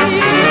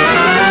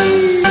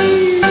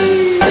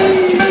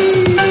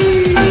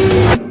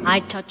 I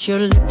touch your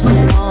lips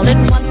and all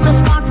at once the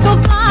sparks go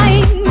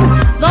flying.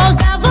 Those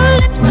devil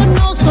lips that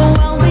know so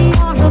well the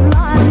art of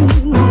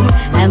lying.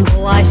 And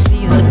though I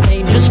see the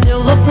danger,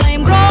 still the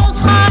flame grows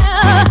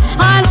higher.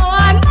 I know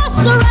I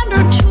must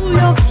surrender to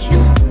your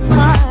kiss of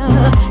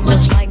fire.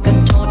 Just like a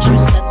torch you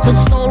set the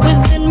soul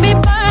within me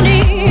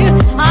burning.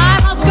 I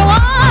must go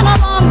on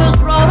along this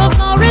road of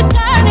no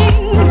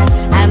returning.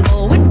 And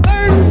though it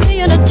burns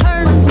me and it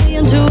turns me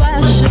into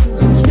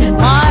ashes,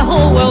 my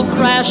whole world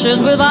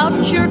crashes without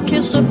your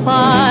kiss of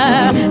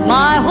fire.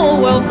 My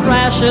whole world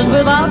crashes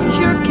without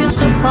your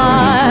kiss of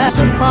fire.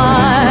 So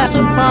fire,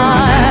 so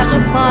fire, so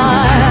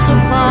fire, so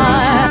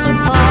fire, so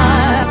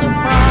fire, so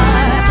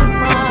fire, so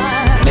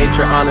fire.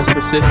 Nature, honest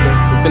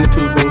persistence.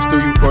 Infinitude rings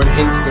through you for an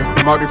instant.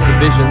 Martyred for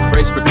visions,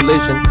 brace for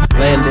collision.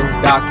 Landing,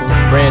 docking,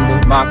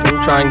 branding, mocking,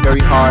 trying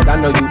very hard. I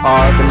know you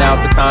are, but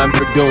now's the time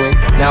for doing.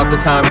 Now's the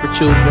time for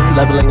choosing.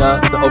 Leveling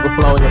up, the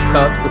overflowing of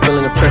cups, the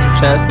filling of treasure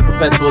chests, the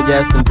perpetual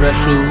yes and dress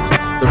shoes,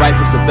 the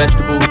ripest of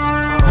vegetables.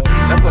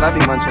 That's what I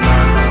be munching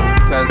on,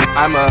 because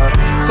I'm a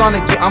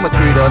sonic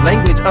geometry, the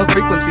language of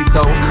frequency,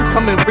 so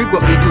coming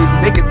frequently, do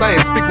naked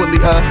science frequently,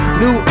 a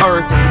new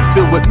earth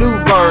filled with new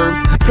verbs,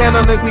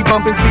 canonically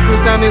bumping speakers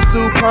sounding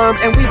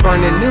superb, and we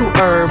burning new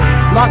herb,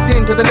 locked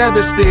into the nether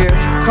sphere,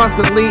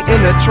 constantly in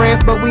a trance,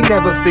 but we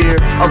never fear.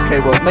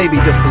 Okay, well, maybe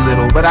just a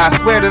little, but I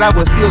swear that I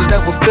would steal the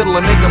devil's fiddle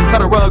and make him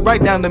cut a rug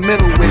right down the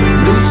middle with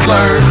new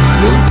slurs,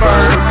 new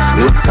verbs,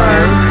 new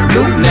curves,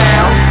 new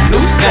nouns,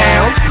 new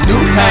sounds,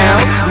 new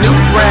pounds, new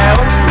rounds,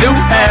 new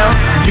pound,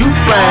 you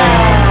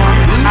frown,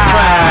 you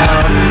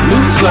frown,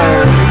 new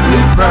slurs,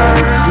 new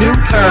verbs, new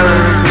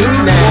curves, new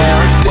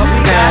nouns, new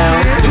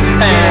sounds, new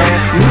pound,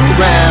 new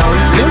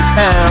rounds, new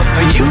pound,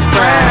 you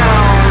frown.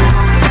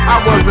 I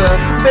was a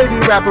baby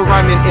rapper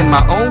rhyming in my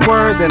own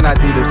words, and I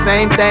do the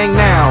same thing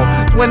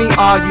now. 20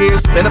 odd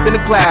years spent up in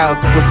the clouds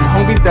with some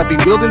homies that be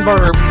wielding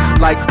verbs.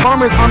 Like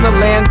farmers on the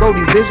land grow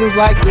these visions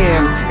like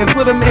yams and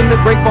put them in the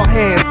grateful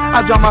hands.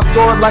 I draw my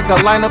sword like a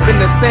line up in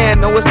the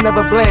sand. No, it's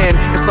never bland,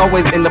 it's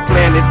always in the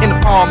plan. And in the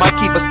palm I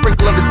keep a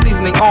sprinkle of the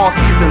seasoning all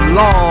season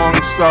long.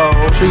 So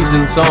trees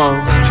and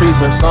songs, trees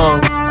are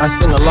songs. I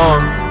sing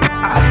along,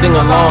 I sing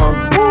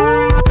along.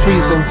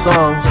 Trees and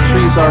songs,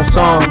 trees are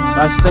songs.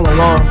 I sing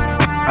along,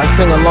 I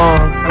sing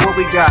along. And what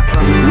we got?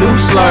 Some new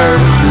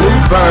slurs, new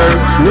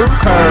verbs, new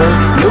curves,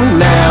 new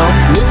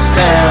nouns, new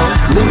sounds,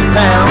 new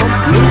pounds,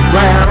 new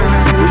rounds,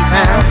 new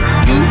pound,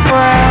 you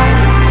brown,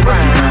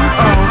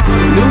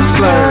 new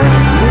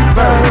slurs, new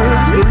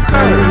verbs, new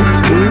curves,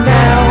 new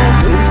nouns,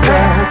 new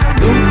sounds,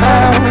 new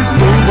pounds,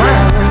 new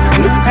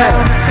rounds, new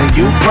pound, and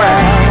you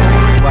brown.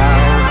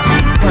 Wow, you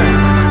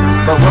brown.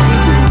 But what we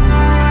do,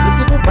 flip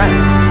it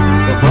around.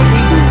 But what we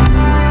do,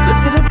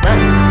 flip it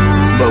around.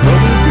 But what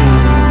we do,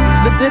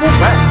 flipped it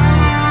around.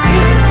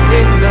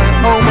 In the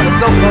home of the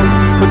sofa.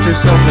 Put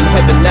yourself in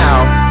heaven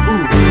now.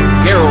 Ooh,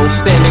 Geralt is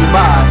standing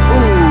by.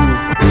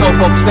 Ooh, Soul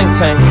Folks Think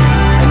Tank.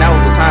 And now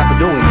is the time for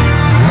doing it.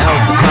 Now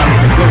is the time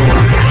for doing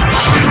it.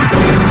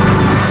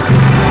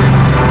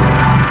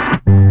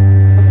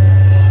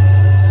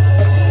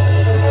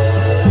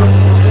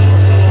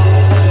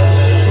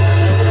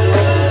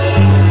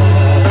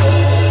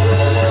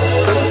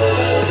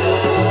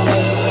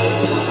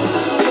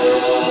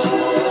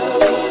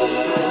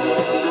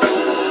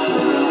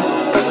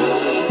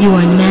 You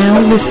are now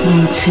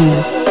listening to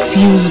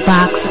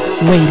Fusebox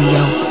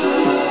Radio.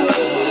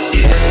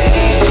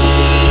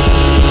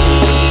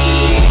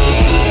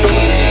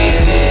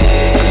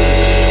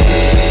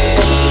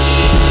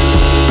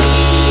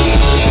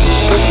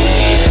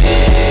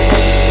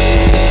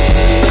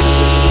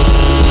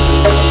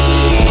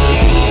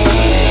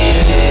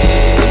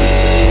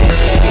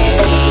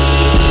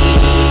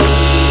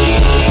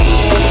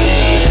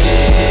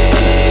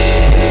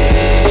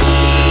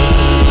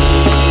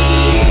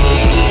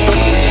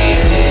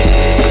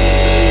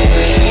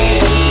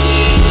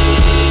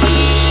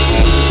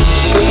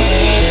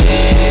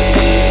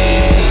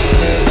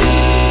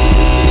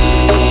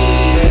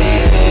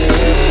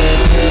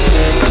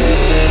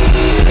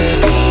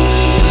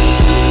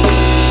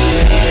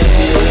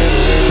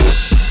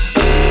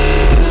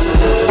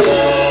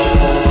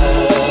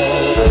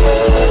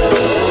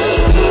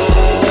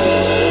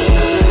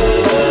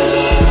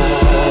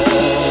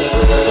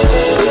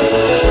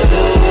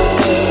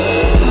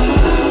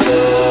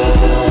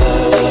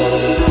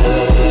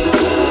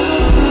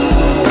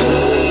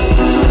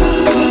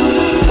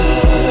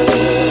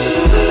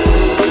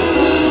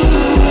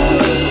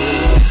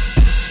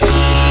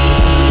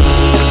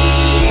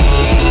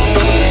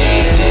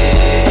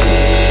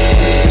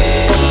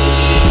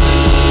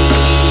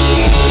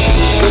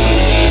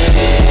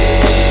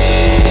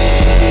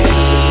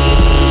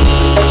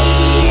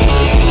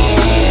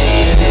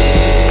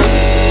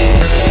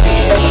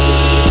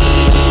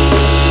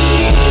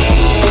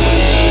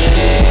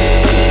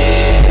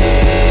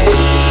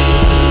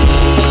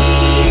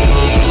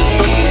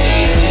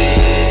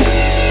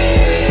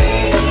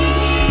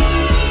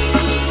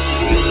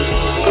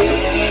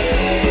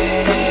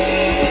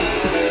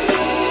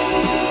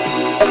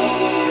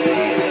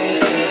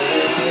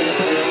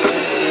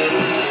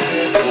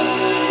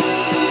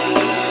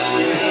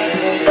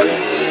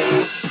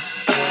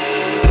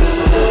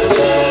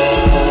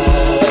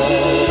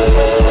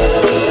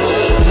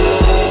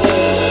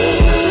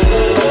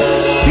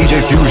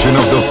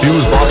 the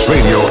Fusebox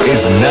Radio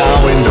is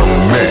now in the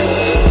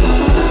mix.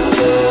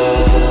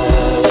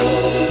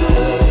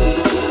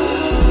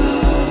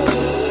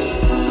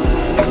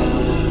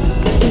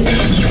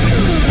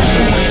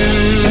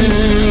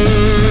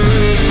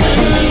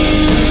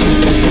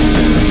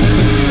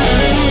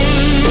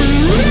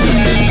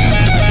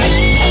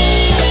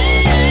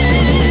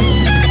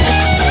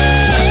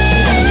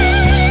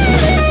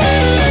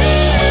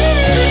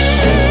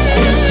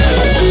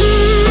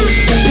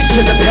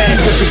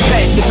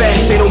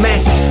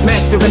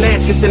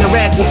 And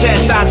harassed and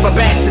chastised by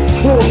bastards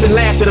who often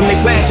laughed at him. They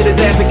blasted his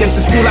ass against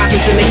the school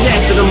lockers, then they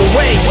casted him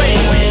away.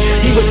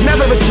 He was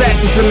never as fast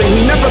as them, and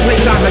he never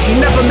played soccer.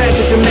 He never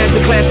matched him master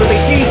class, so they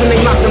teased and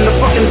they mocked him. The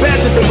fucking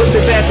bastard, they whipped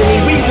his ass and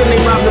he weaved and they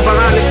robbed him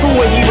behind the school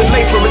where he was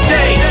late for a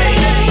day.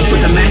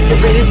 But the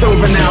masquerade is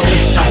over now,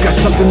 cause I've got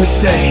something to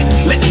say.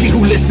 Let's see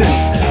who listens.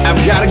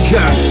 I've got a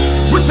gun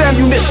with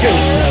ammunition.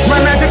 My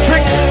magic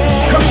trick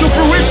comes to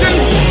fruition.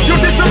 You'll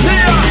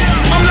disappear.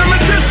 I'm the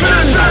magician.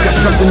 I've got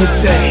something to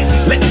say.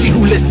 Let's see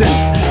who listens.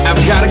 I've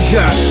got a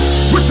gun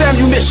with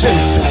ammunition.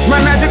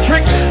 My magic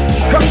trick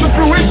comes to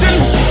fruition.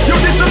 You'll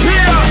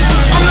disappear.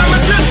 I'm the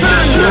magician.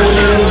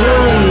 Nowhere to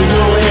run,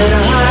 nowhere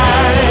to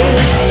hide.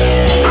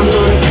 I'm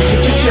gonna get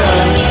you.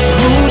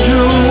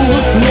 Voodoo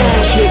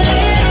magic.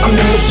 I'm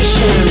the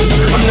magician.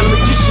 I'm the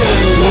magician.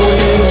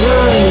 Nowhere to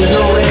run,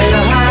 nowhere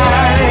to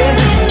hide.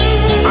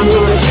 I'm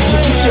gonna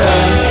get you.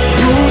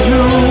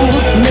 Voodoo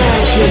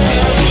magic.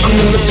 I'm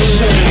the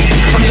magician.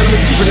 I'm the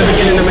magician. From the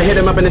beginning, I'ma hit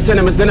him up in the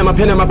cinemas, then I'ma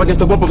pin him up against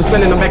the wall for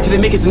sending him back to the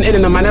makers and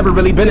ending him. I never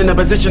really been in a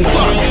position.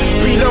 Fuck,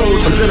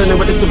 reload. I'm drilling him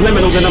with the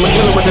subliminal, then I'ma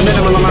kill him with the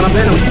minimal amount of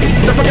venom.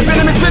 The fucking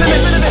venom is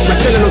venomous. My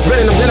synonyms,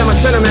 venom, then I'ma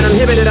send him an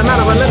unlimited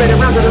amount of unlimited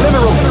rounds to deliver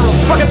him.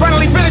 Fucking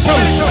finally finish him.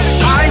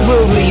 I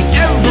will leave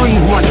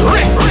everyone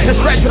ripped.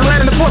 Just scratch to the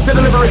land and the force to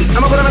delivery.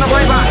 I'ma put him in a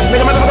brain box,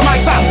 make a motherfucker mic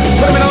stop.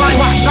 Put him in a line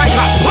watch, night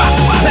drop.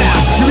 Now,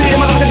 you hear a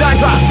motherfucker dime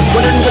drop.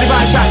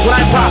 135 shots, when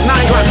I pop,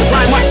 9 drops, the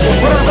prime watch.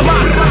 Put him in the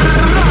box.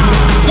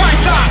 Time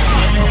stops.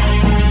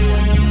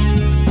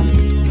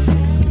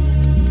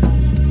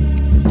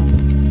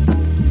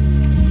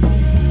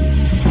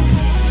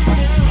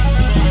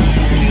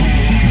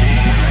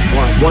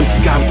 One for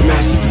the guy with the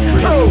master's degree,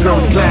 girl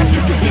with the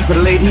glasses, the seat for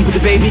the lady with the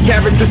baby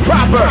carriage just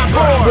proper.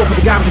 Four for the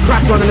guy with the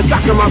Crocs on and the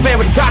soccer, my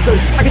van with the doctors.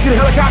 I can see the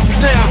helicopters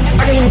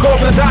now, I can even call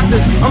for the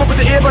doctors. I'ma put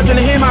the earbuds in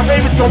to hear my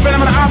favorites on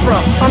Phantom of the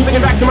Opera. I'm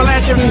thinking back to my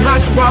last year in high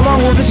school, how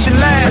long will this shit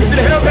last? I can see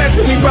the hell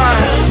passing me by,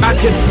 I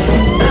could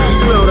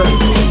smell the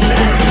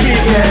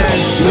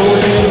gas.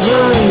 Nowhere to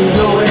run,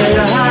 nowhere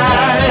to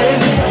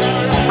hide.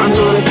 I'm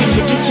gonna get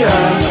you,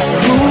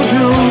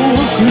 voodoo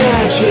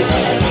magic.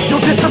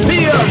 You'll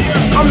disappear,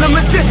 I'm the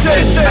magician.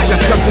 I got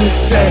something to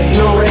say,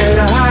 nowhere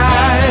to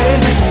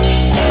hide.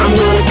 I'm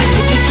gonna get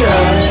you,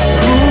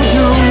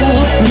 voodoo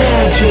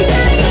magic.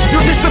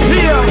 You'll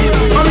disappear,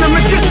 I'm the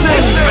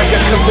magician. I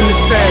got something to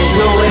say,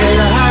 nowhere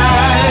to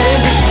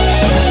hide.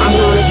 I'm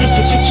gonna get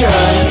you,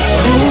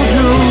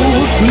 voodoo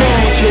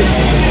magic.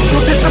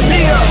 You'll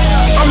disappear,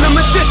 I'm the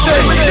magician.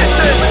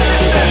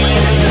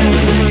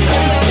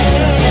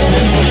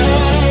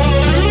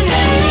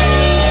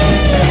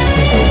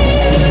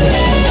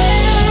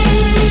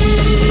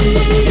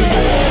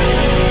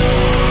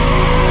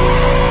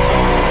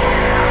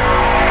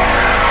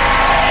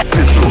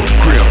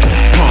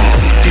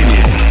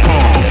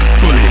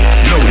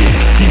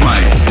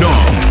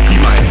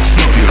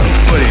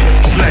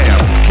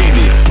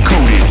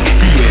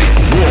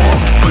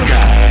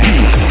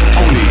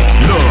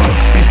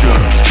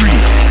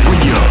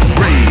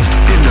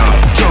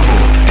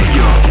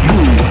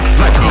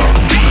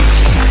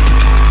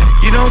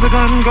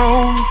 Gun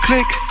go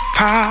click,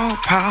 pow,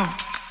 pow.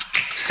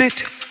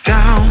 Sit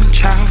down,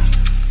 child,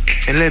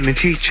 and let me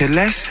teach you a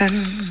lesson.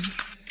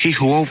 He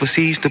who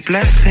oversees the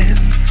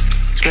blessings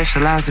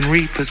specialize in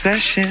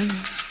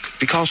repossessions.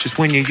 Be cautious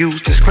when you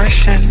use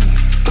discretion,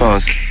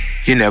 cause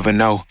you never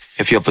know.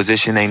 If your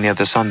position ain't near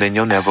the sun, then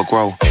you'll never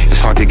grow.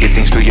 It's hard to get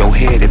things through your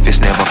head if it's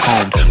never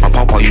combed. My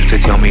papa used to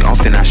tell me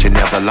often I should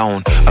never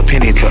loan a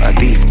penny to a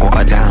thief or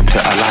a dime to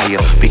a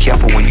liar. Be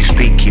careful when you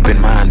speak, keep in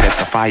mind that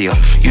the fire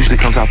usually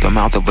comes out the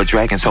mouth of a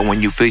dragon. So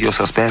when you feel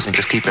yourself spasming,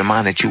 just keep in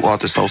mind that you are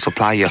the sole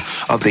supplier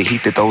of the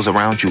heat that those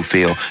around you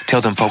feel.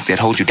 Tell them folk that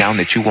hold you down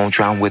that you won't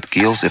drown with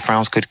gills. If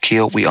frowns could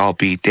kill, we all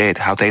be dead.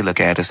 How they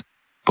look at us,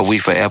 but we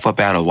forever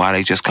battle while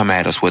they just come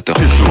at us with the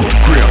pistol,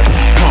 grip,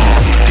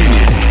 palm, in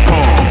it,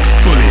 palm,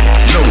 fully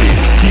loaded.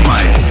 He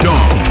might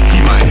dump, he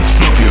might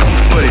slump you,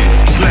 footed,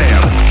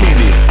 slab,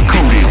 candy,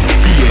 coated.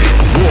 He at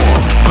war,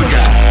 but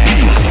got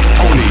peace.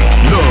 Only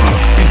love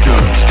is the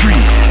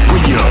streets.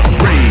 When you're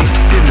raised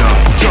in the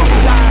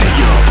jungle and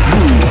you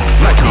move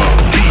like a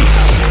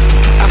beast.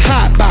 A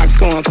hot box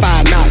going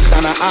 5 knots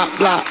down a hot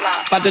block.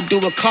 About to do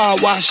a car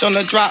wash on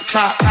the drop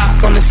top.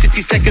 Gonna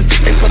 60 seconds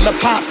till they pull a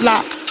pop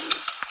lock.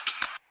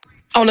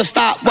 On a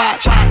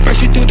stopwatch.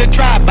 First you do the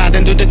drive-by,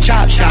 then do the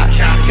chop shot.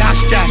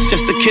 Gosh, Josh,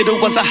 just a kid who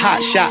was a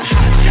hot shot.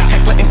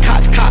 Heckler and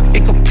Cots cop,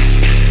 it could.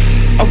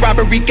 A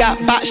robbery got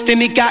botched,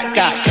 then he got.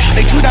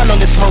 They drew down on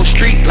this whole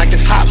street like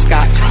it's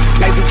hopscotch.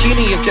 Like we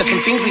bikini is just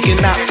some things we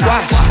cannot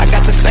squash. I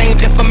got the same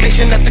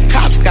information that the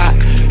cops got.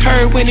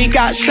 Heard when he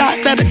got shot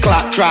that a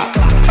Glock dropped.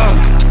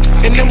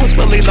 And it was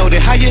fully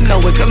loaded. How you know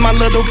it? Cause my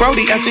little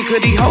Brody asked me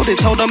could he hold it.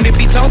 Told him if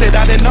he told it,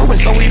 I didn't know it,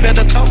 so we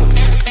better throw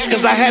it.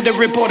 Cause I had to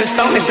report his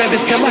phone. They said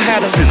this killer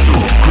had a pistol,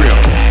 grip,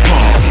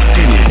 palm,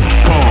 in his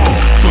palm,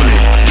 fully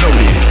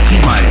loaded. He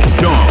might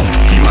dump,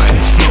 he might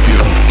slip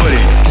you,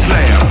 footed,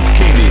 slam,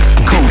 candy,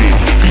 coated.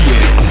 He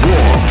at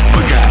war,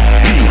 but got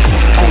peace.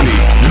 Only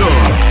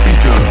love is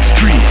the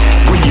streets.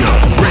 When you're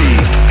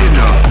raised in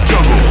the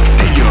jungle,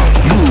 and you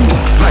move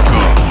like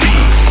a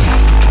beast.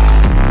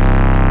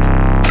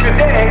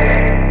 Today,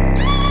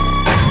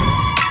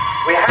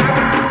 we have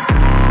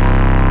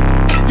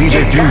DJ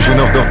Fusion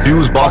of the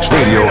Fusebox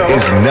Radio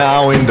is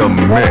now in the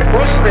mix.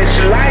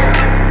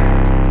 Specializes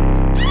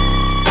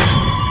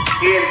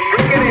in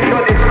bringing into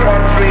this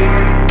country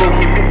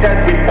prohibited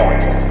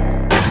weapons.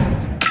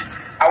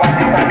 Our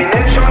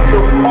determination to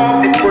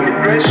curb the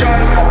proliferation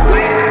of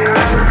light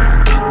arms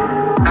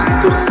and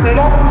to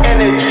snuff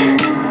energy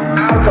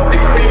out of the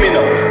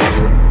criminals,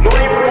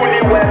 knowing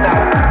fully well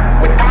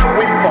that without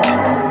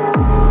weapons,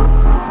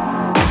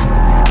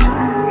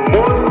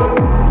 most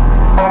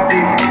of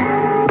the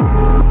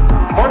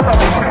crimes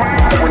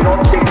that will not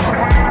take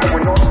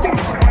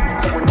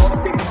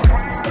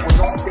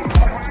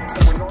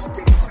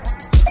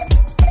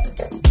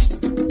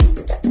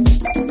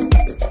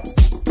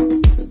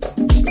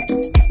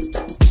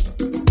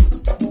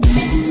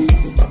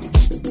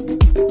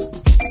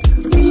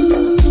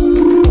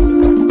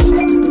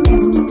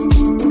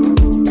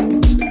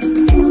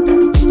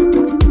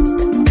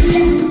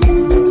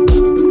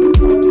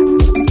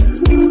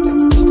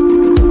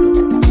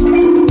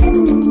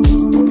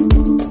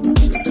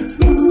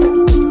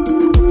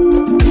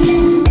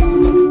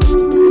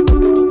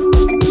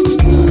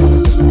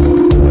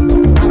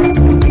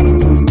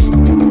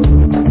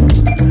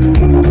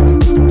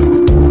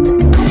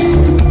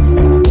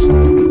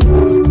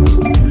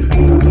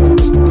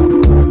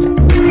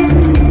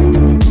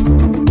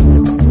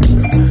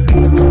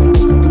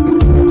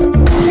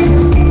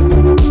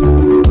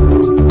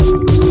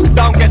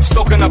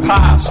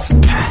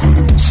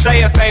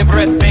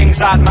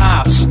at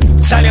mass.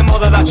 Tell your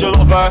mother that you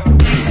love her.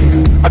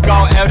 I go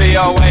out of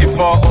your way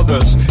for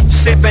others.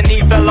 Sit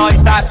beneath the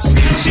light that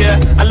suits you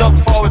and look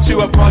forward to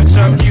a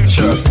brighter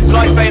future.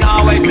 Life ain't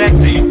always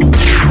empty.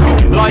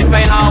 Life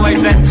ain't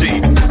always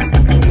empty.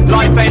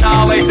 Life ain't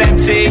always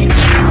empty.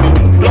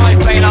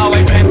 Life ain't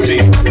always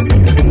empty.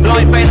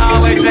 Life ain't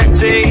always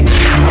empty.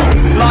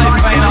 Life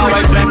ain't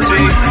always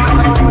empty.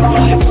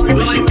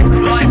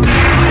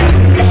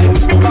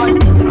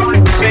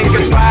 Sink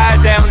as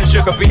far down as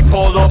you could be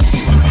pulled up.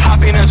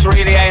 Happiness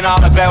really ain't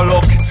all about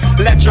luck.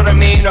 Let your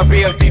demeanor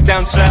be of deep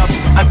down self,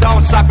 and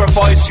don't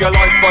sacrifice your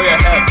life for your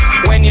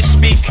health. When you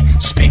speak,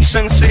 speak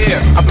sincere,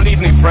 and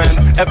believe me friend,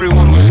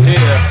 everyone will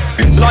hear.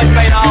 Life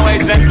ain't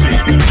always empty.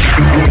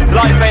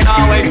 Life ain't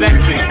always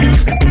empty.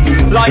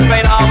 Life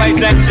ain't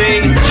always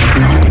empty.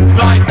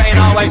 Life ain't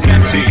always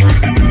empty.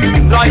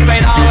 Life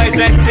ain't always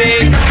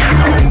empty.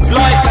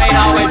 Life ain't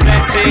always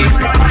empty.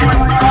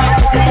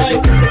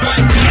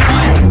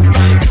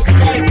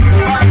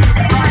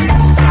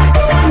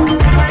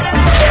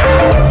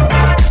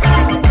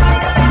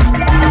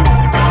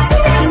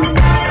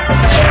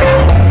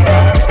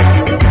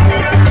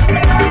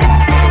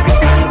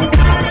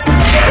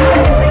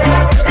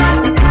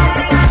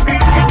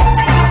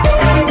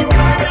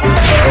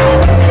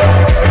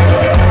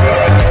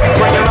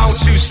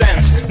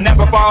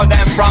 Borrow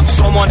them from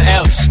someone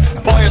else.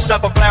 Buy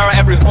yourself a flower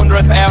every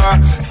 100th hour.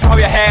 Throw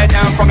your hair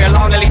down from your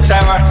lonely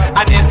tower.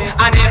 And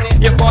if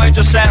you find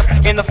yourself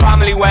in the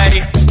family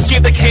way,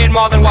 give the kid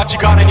more than what you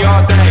got in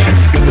your day.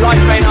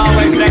 Life ain't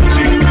always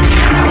empty.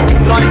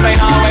 Life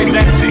ain't always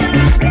empty.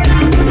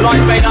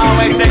 Life ain't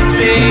always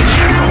empty.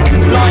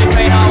 Life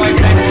ain't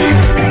always empty.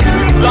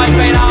 Life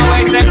ain't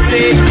always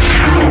empty.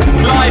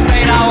 Life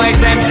ain't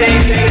always empty.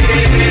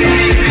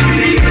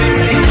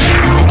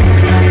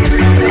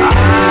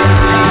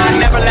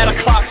 Never let a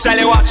clock tell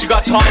you what you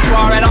got time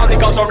for. It only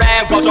goes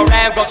around, goes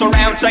around, goes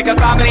around. Take a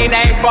family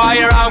name for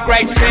your own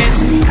great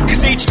sins,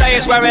 cause each day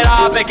is where it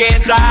all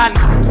begins. And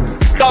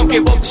don't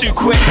give up too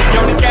quick. You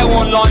only get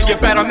one line, you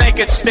better make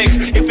it stick.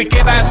 If we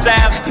give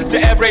ourselves to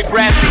every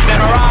breath, then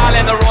we're all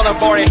in the running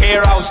for a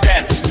hero's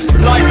death.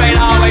 Life ain't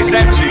always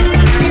empty.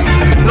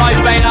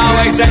 Life ain't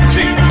always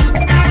empty.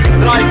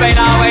 Life ain't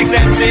always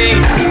empty.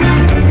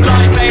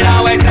 Life ain't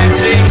always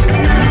empty.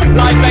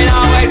 Life ain't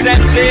always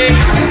empty.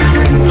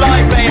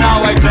 Life ain't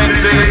always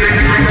empty.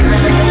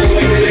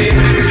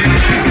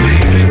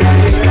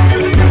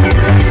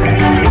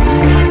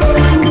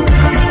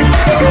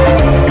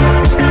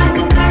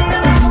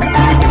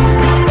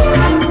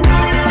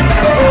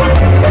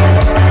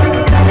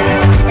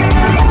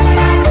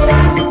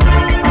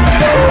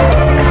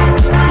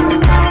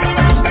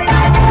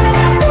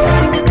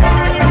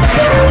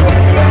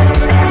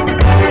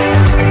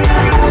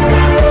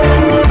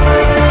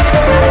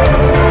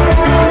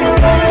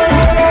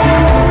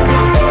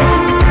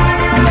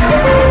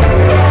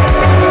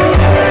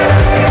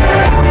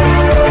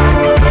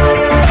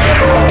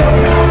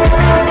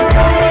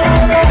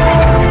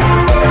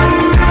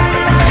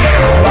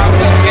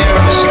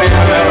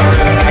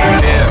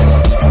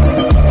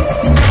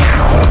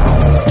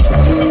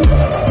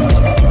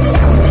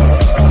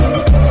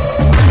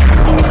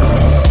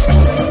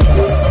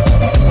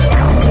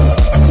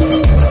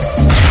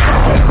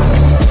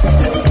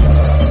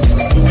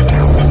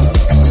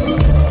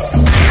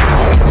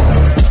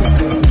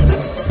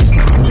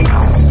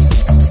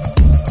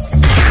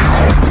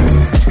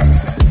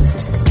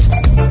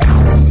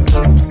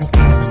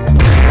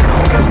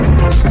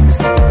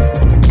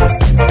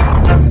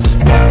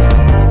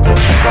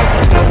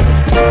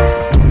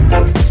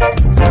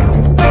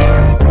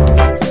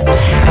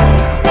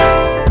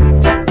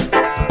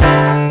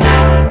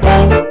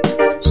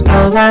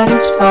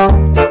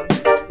 old,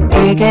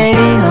 we're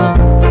getting old.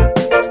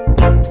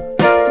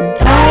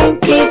 Time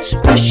keeps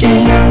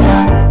pushing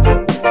on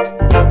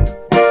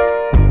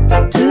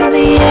to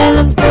the end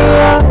of the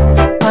road,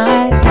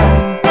 my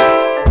love.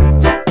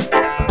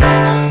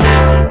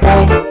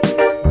 Hey,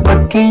 what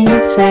can you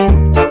say?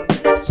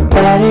 It's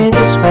better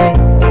this way.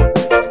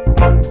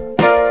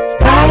 It's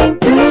time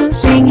to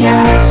sing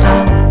your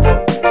song,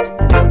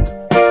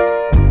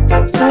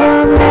 so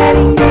I'm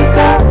letting you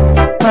go,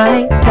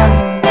 my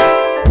love.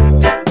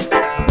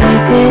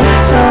 Make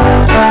it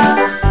over,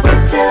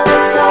 till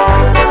it's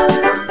over.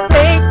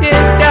 Make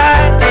it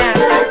done now,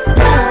 till it's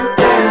done,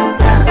 done,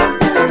 done,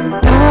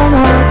 done. No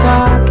more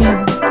talking,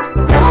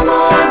 no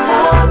more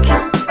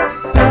talking.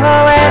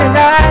 Nowhere to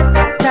run,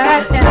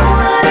 right now.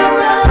 Nowhere to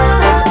run.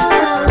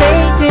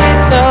 Make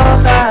it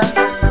over,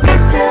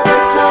 till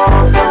it's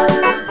over.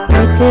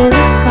 Wait till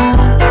it's gone,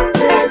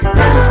 till it's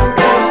gone,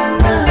 gone,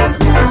 gone, gone.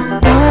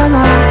 No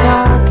more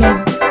talking,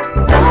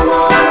 no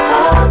more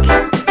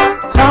talking.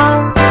 It's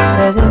all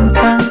said and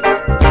done,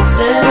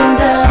 said and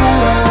done.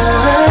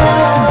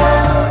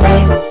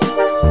 Babe,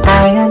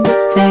 I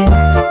understand.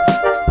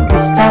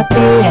 It's not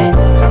the end.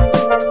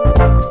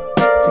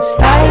 This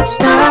life's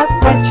not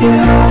what you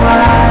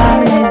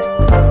wanted.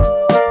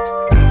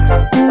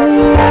 And we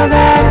all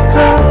gotta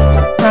go,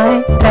 my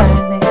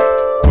darling.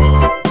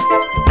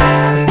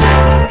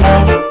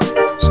 Hey,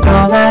 it's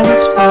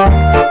nobody's fault.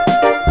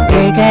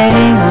 We're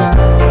getting on,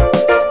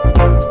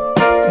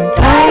 and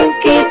time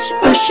keeps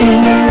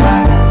pushing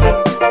on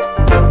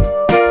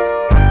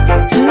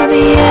to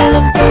the end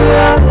of the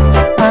road,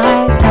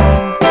 my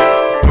love.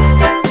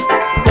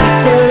 Wait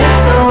till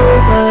it's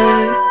over,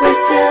 wait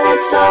till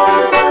it's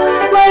over,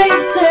 wait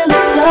till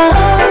it's done,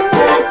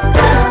 till it's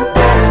done,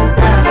 done,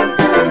 done,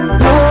 done.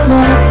 No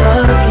more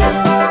talking,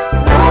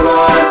 no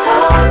more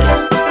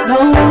talking,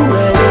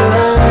 nowhere to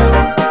run,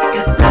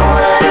 got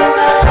nowhere to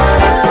run.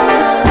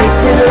 Wait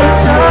till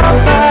it's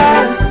over,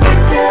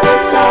 wait till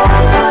it's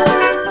over,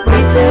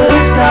 wait till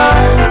it's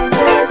gone,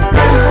 till it's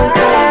gone,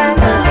 gone,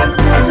 gone.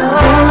 No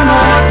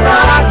more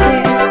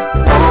talking,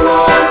 no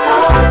more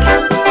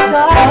talking,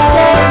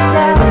 all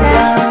said and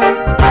done,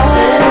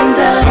 said and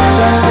done.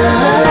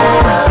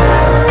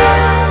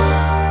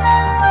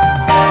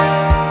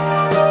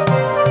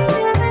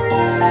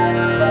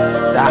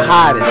 The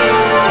hottest,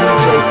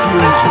 DJ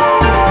Fusion.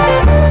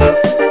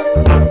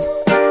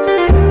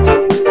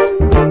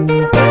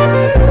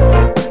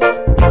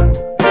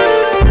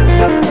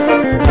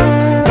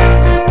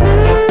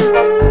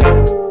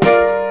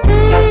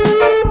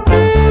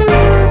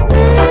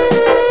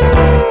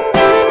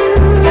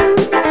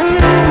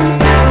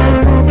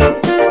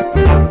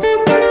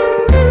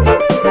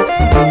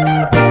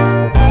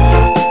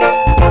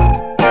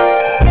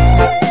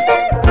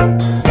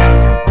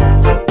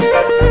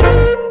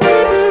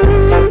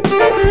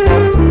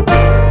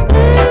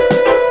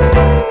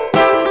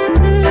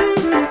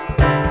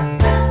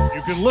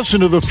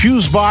 Listen to the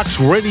Fusebox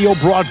radio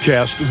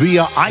broadcast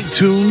via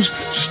iTunes,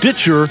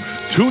 Stitcher,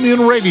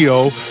 TuneIn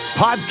Radio,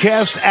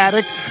 Podcast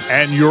Addict,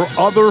 and your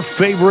other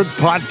favorite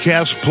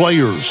podcast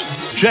players.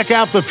 Check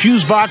out the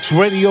Fusebox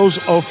Radio's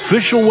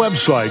official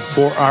website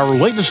for our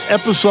latest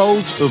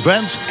episodes,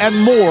 events,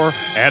 and more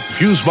at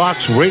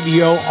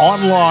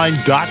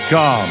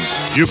FuseboxRadioOnline.com.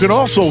 You can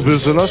also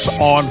visit us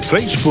on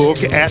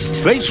Facebook at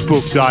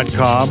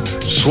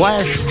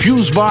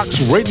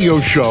Facebook.com/Fusebox Radio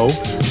Show,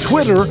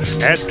 Twitter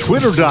at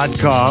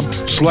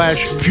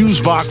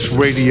Twitter.com/Fusebox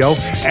Radio,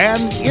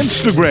 and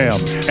Instagram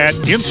at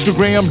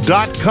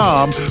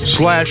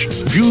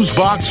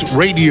Instagram.com/Fusebox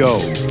Radio.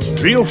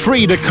 Feel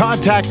free to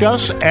contact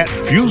us at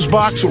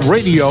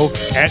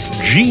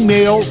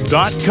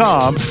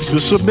FuseboxRadio@gmail.com to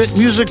submit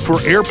music for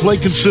airplay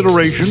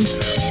consideration,